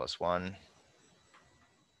 over S plus 1.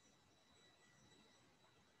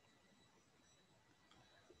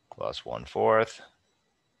 Plus 1/4.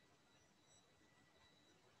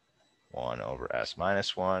 1 over S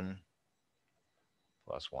minus 1.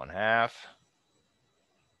 Plus 1/2.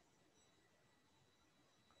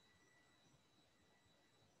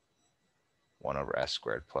 One over S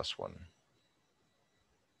squared plus 1.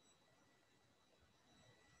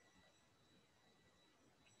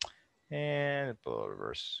 And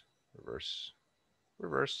reverse.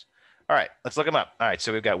 All right, let's look them up. All right,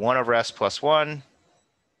 so we've got 1 over S plus 1.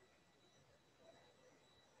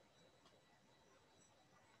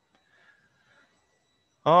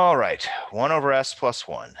 All right, 1 over S plus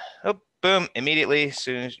 1. Oh, boom, immediately, as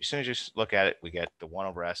soon as you look at it, we get the 1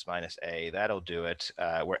 over s minus a. That'll do it,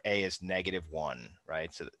 where a is -1,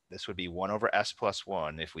 right? So this would be 1 over s plus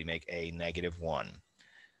 1 if we make a -1.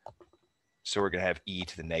 So we're going to have e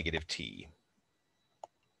to the negative t.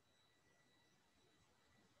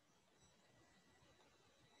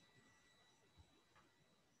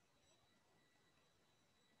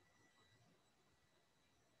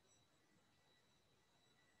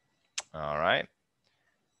 All right.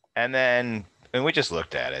 And then, and we just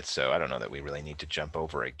looked at it, so I don't know that we really need to jump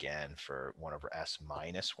over again for 1 over s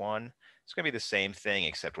minus 1. It's going to be the same thing,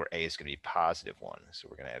 except where a is going to be +1. So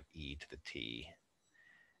we're going to have e to the t.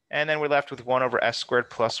 And then we're left with 1 over s squared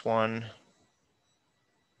plus 1. I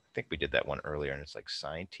think we did that one earlier, and it's like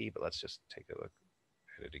sine t, but let's just take a look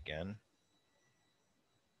at it again.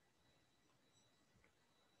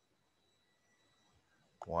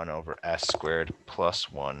 One over s squared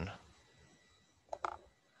plus 1.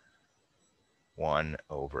 1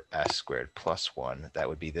 over s squared plus 1. That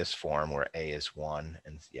would be this form where a is 1.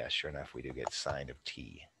 And yeah, sure enough, we do get sine of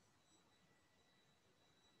t.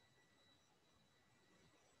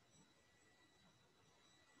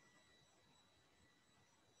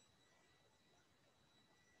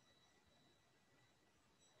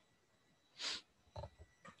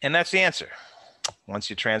 And that's the answer. Once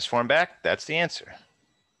you transform back, that's the answer.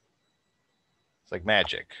 It's like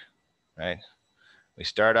magic, right? We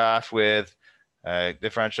start off with a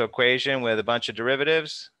differential equation with a bunch of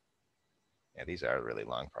derivatives. Yeah, these are really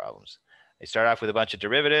long problems. They start off with a bunch of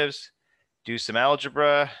derivatives, do some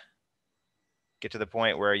algebra, get to the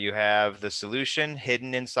point where you have the solution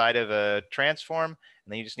hidden inside of a transform,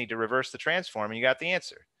 and then you just need to reverse the transform and you got the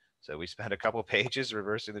answer. So we spent a couple pages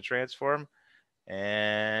reversing the transform,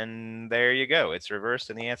 and there you go. It's reversed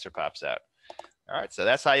and the answer pops out. All right, so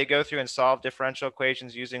that's how you go through and solve differential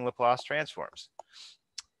equations using Laplace transforms.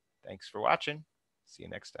 Thanks for watching. See you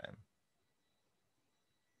next time.